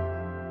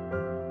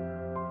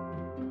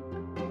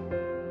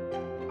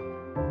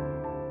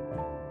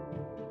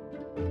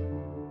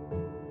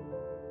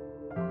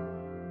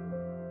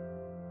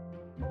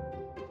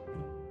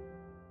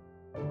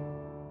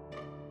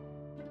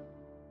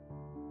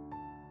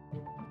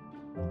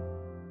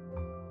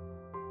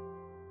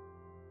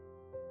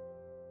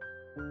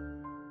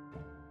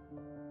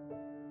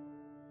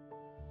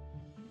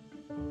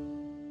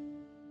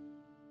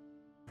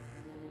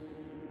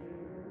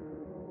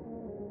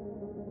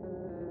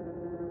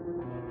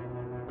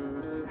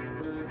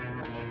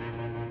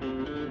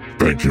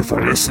 Thank you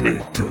for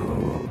listening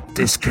to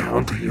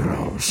Discount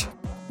Heroes.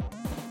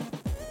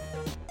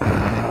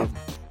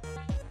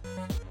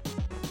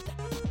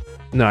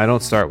 No, I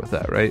don't start with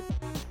that, right?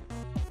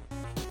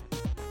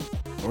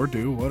 Or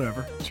do,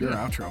 whatever. It's your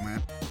outro,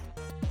 man.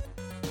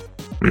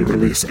 We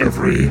release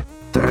every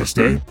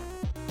Thursday.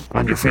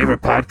 on your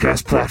favorite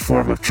podcast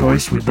platform of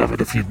choice. We'd love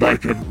it if you'd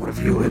like and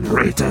review and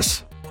rate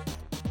us.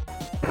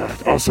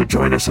 Also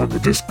join us on the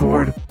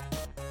Discord.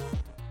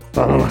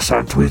 Follow us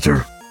on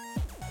Twitter.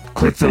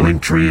 Click the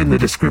link tree in the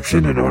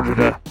description in order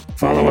to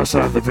follow us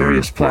on the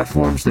various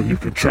platforms that you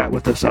can chat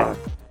with us on.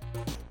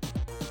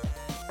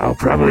 I'll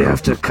probably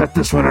have to cut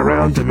this one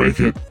around to make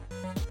it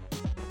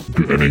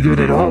any good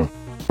at all.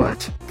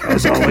 But,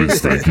 as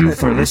always, thank you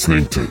for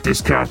listening to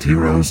Discount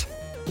Heroes,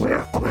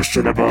 where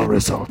questionable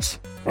results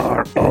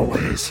are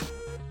always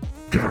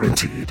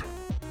guaranteed.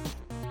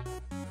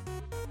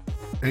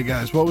 Hey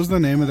guys, what was the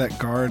name of that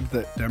guard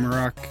that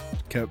Demarok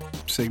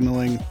kept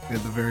signaling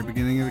at the very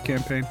beginning of the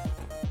campaign?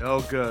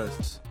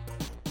 Elgus.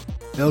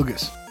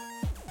 Ilgus.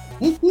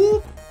 Whoop,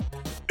 whoop.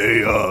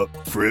 Hey,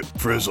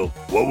 Frizzle,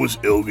 what was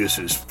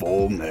Ilgus's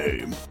full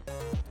name?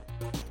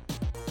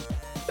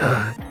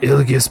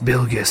 Ilgus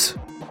Bilgus.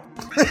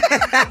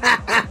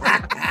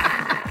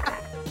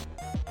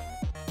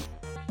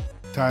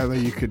 Tyler,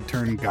 you could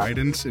turn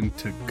guidance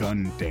into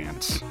gun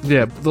dance.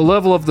 Yeah, the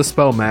level of the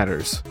spell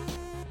matters.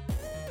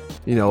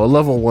 You know, a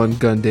level 1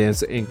 gun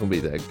dance ain't gonna be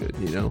that good,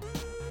 you know?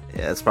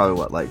 Yeah, it's probably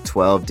what, like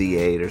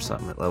 12d8 or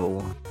something at level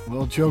 1.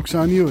 Well, joke's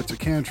on you, it's a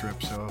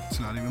cantrip, so it's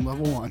not even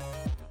level 1.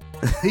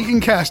 He can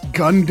cast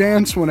gun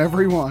dance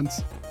whenever he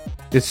wants.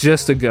 It's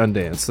just a gun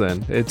dance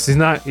then. He's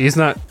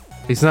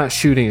not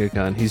shooting a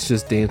gun, he's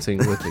just dancing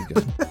with a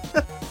gun.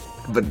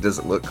 But does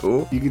it look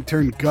cool? You can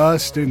turn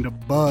gust into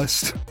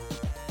bust.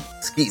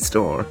 Skeet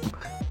Storm.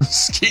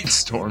 Skeet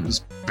Storm is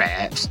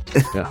bad.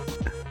 Yeah.